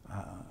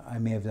 I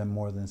may have done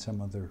more than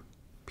some other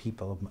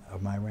people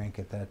of my rank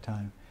at that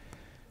time.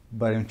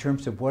 But in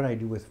terms of what I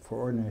do for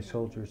ordinary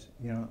soldiers,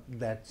 you know,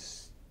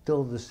 that's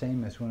still the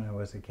same as when I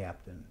was a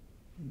captain.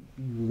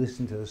 You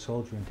listen to the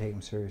soldier and take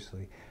him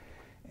seriously.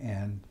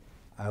 And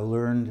I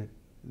learned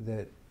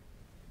that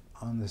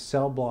on the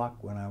cell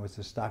block, when I was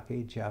a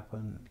stockade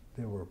chaplain,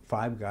 there were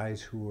 5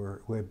 guys who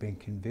had been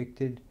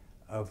convicted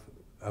of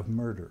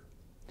murder.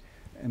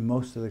 And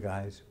most of the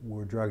guys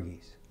were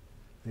druggies.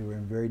 They were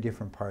in very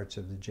different parts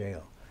of the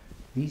jail.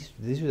 These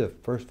are the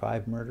first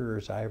 5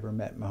 murderers I ever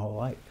met in my whole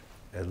life.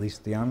 At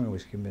least the Army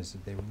was convinced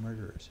that they were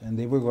murderers. And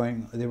they were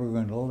going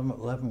to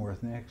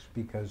Leavenworth next,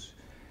 because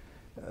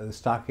the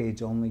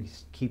stockades only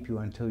keep you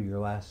until your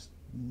last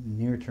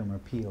near-term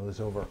appeal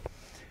is over.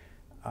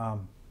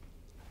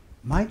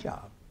 My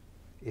job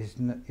is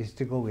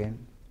to go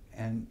in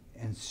and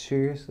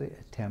seriously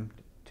attempt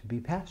to be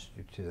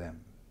pastor to them,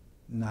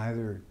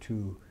 neither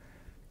to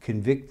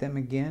convict them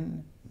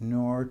again,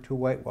 nor to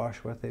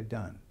whitewash what they've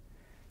done.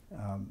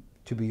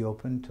 To be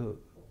open to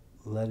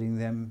letting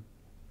them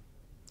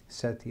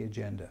set the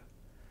agenda.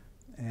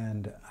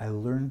 And I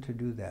learned to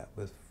do that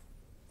with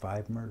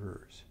 5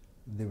 murderers.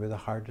 They were the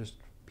hardest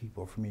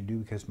people for me to do,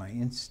 because my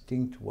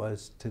instinct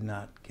was to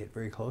not get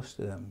very close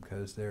to them,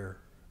 because they're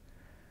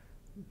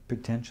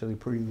potentially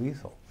pretty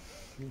lethal.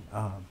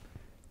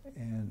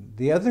 And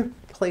the other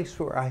place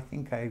where I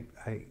think I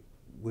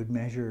would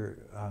measure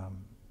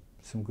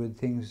some good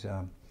things,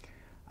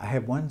 I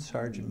have one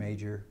sergeant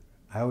major.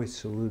 I always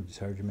salute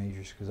sergeant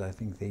majors because I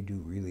think they do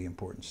really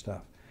important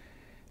stuff.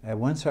 I have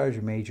one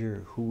sergeant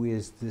major who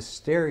is the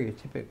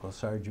stereotypical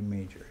sergeant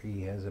major.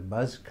 He has a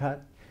buzz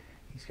cut,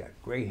 he's got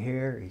gray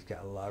hair, he's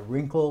got a lot of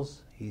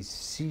wrinkles, he's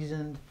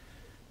seasoned,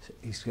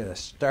 he's got a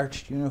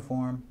starched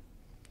uniform,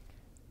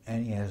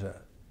 and he has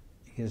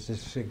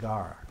this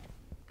cigar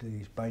that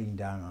he's biting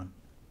down on.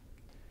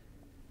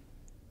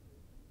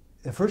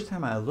 The first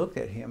time I looked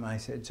at him, I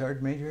said,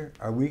 "Sergeant Major,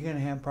 are we going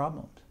to have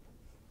problems?"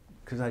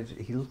 Because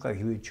he looked like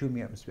he would chew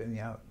me up and spit me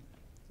out.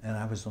 And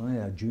I was only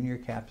a junior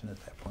captain at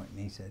that point. And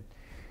he said,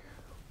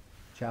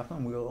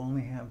 "Chaplain, we'll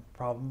only have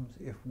problems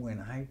if when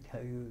I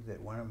tell you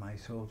that one of my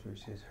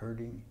soldiers is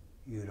hurting,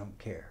 you don't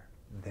care.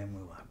 Then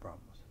we'll have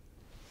problems."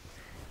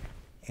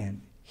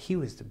 And he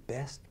was the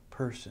best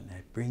person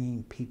at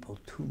bringing people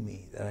to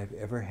me that I've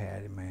ever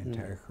had in my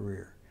entire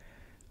career.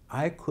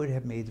 I could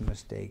have made the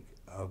mistake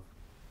of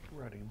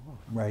writing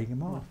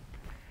him off.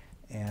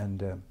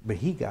 And but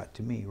he got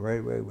to me right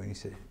away when he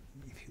said,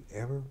 if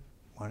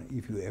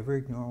you ever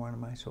ignore one of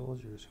my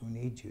soldiers who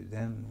needs you,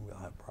 then we'll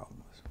have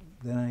problems.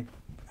 Then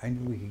I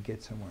knew we could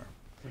get somewhere.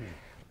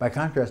 By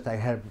contrast, I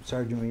had a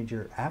sergeant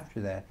major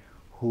after that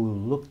who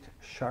looked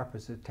sharp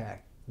as a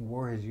tack,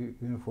 wore his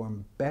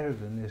uniform better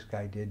than this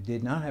guy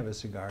did not have a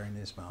cigar in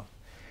his mouth.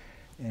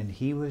 And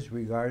he was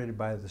regarded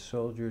by the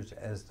soldiers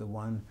as the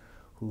one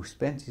who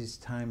spent his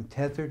time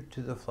tethered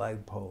to the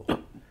flagpole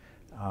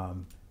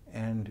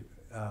and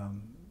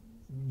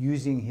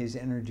using his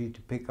energy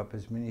to pick up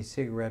as many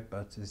cigarette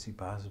butts as he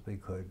possibly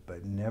could,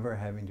 but never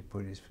having to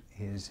put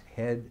his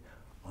head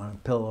on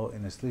a pillow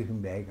in a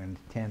sleeping bag in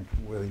a tent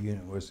where the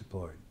unit was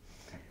deployed.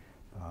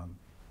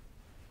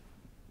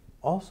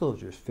 All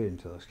soldiers fit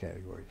into those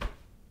categories,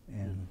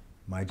 and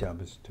my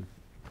job is to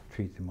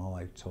treat them all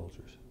like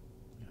soldiers.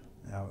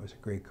 Yeah. That was a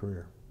great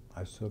career.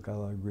 I've still got a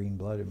lot of green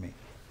blood in me.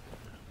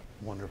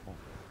 Wonderful.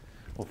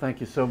 Well, thank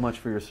you so much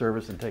for your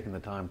service and taking the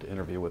time to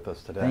interview with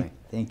us today.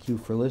 Thank you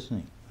for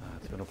listening.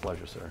 It's been a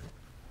pleasure, sir.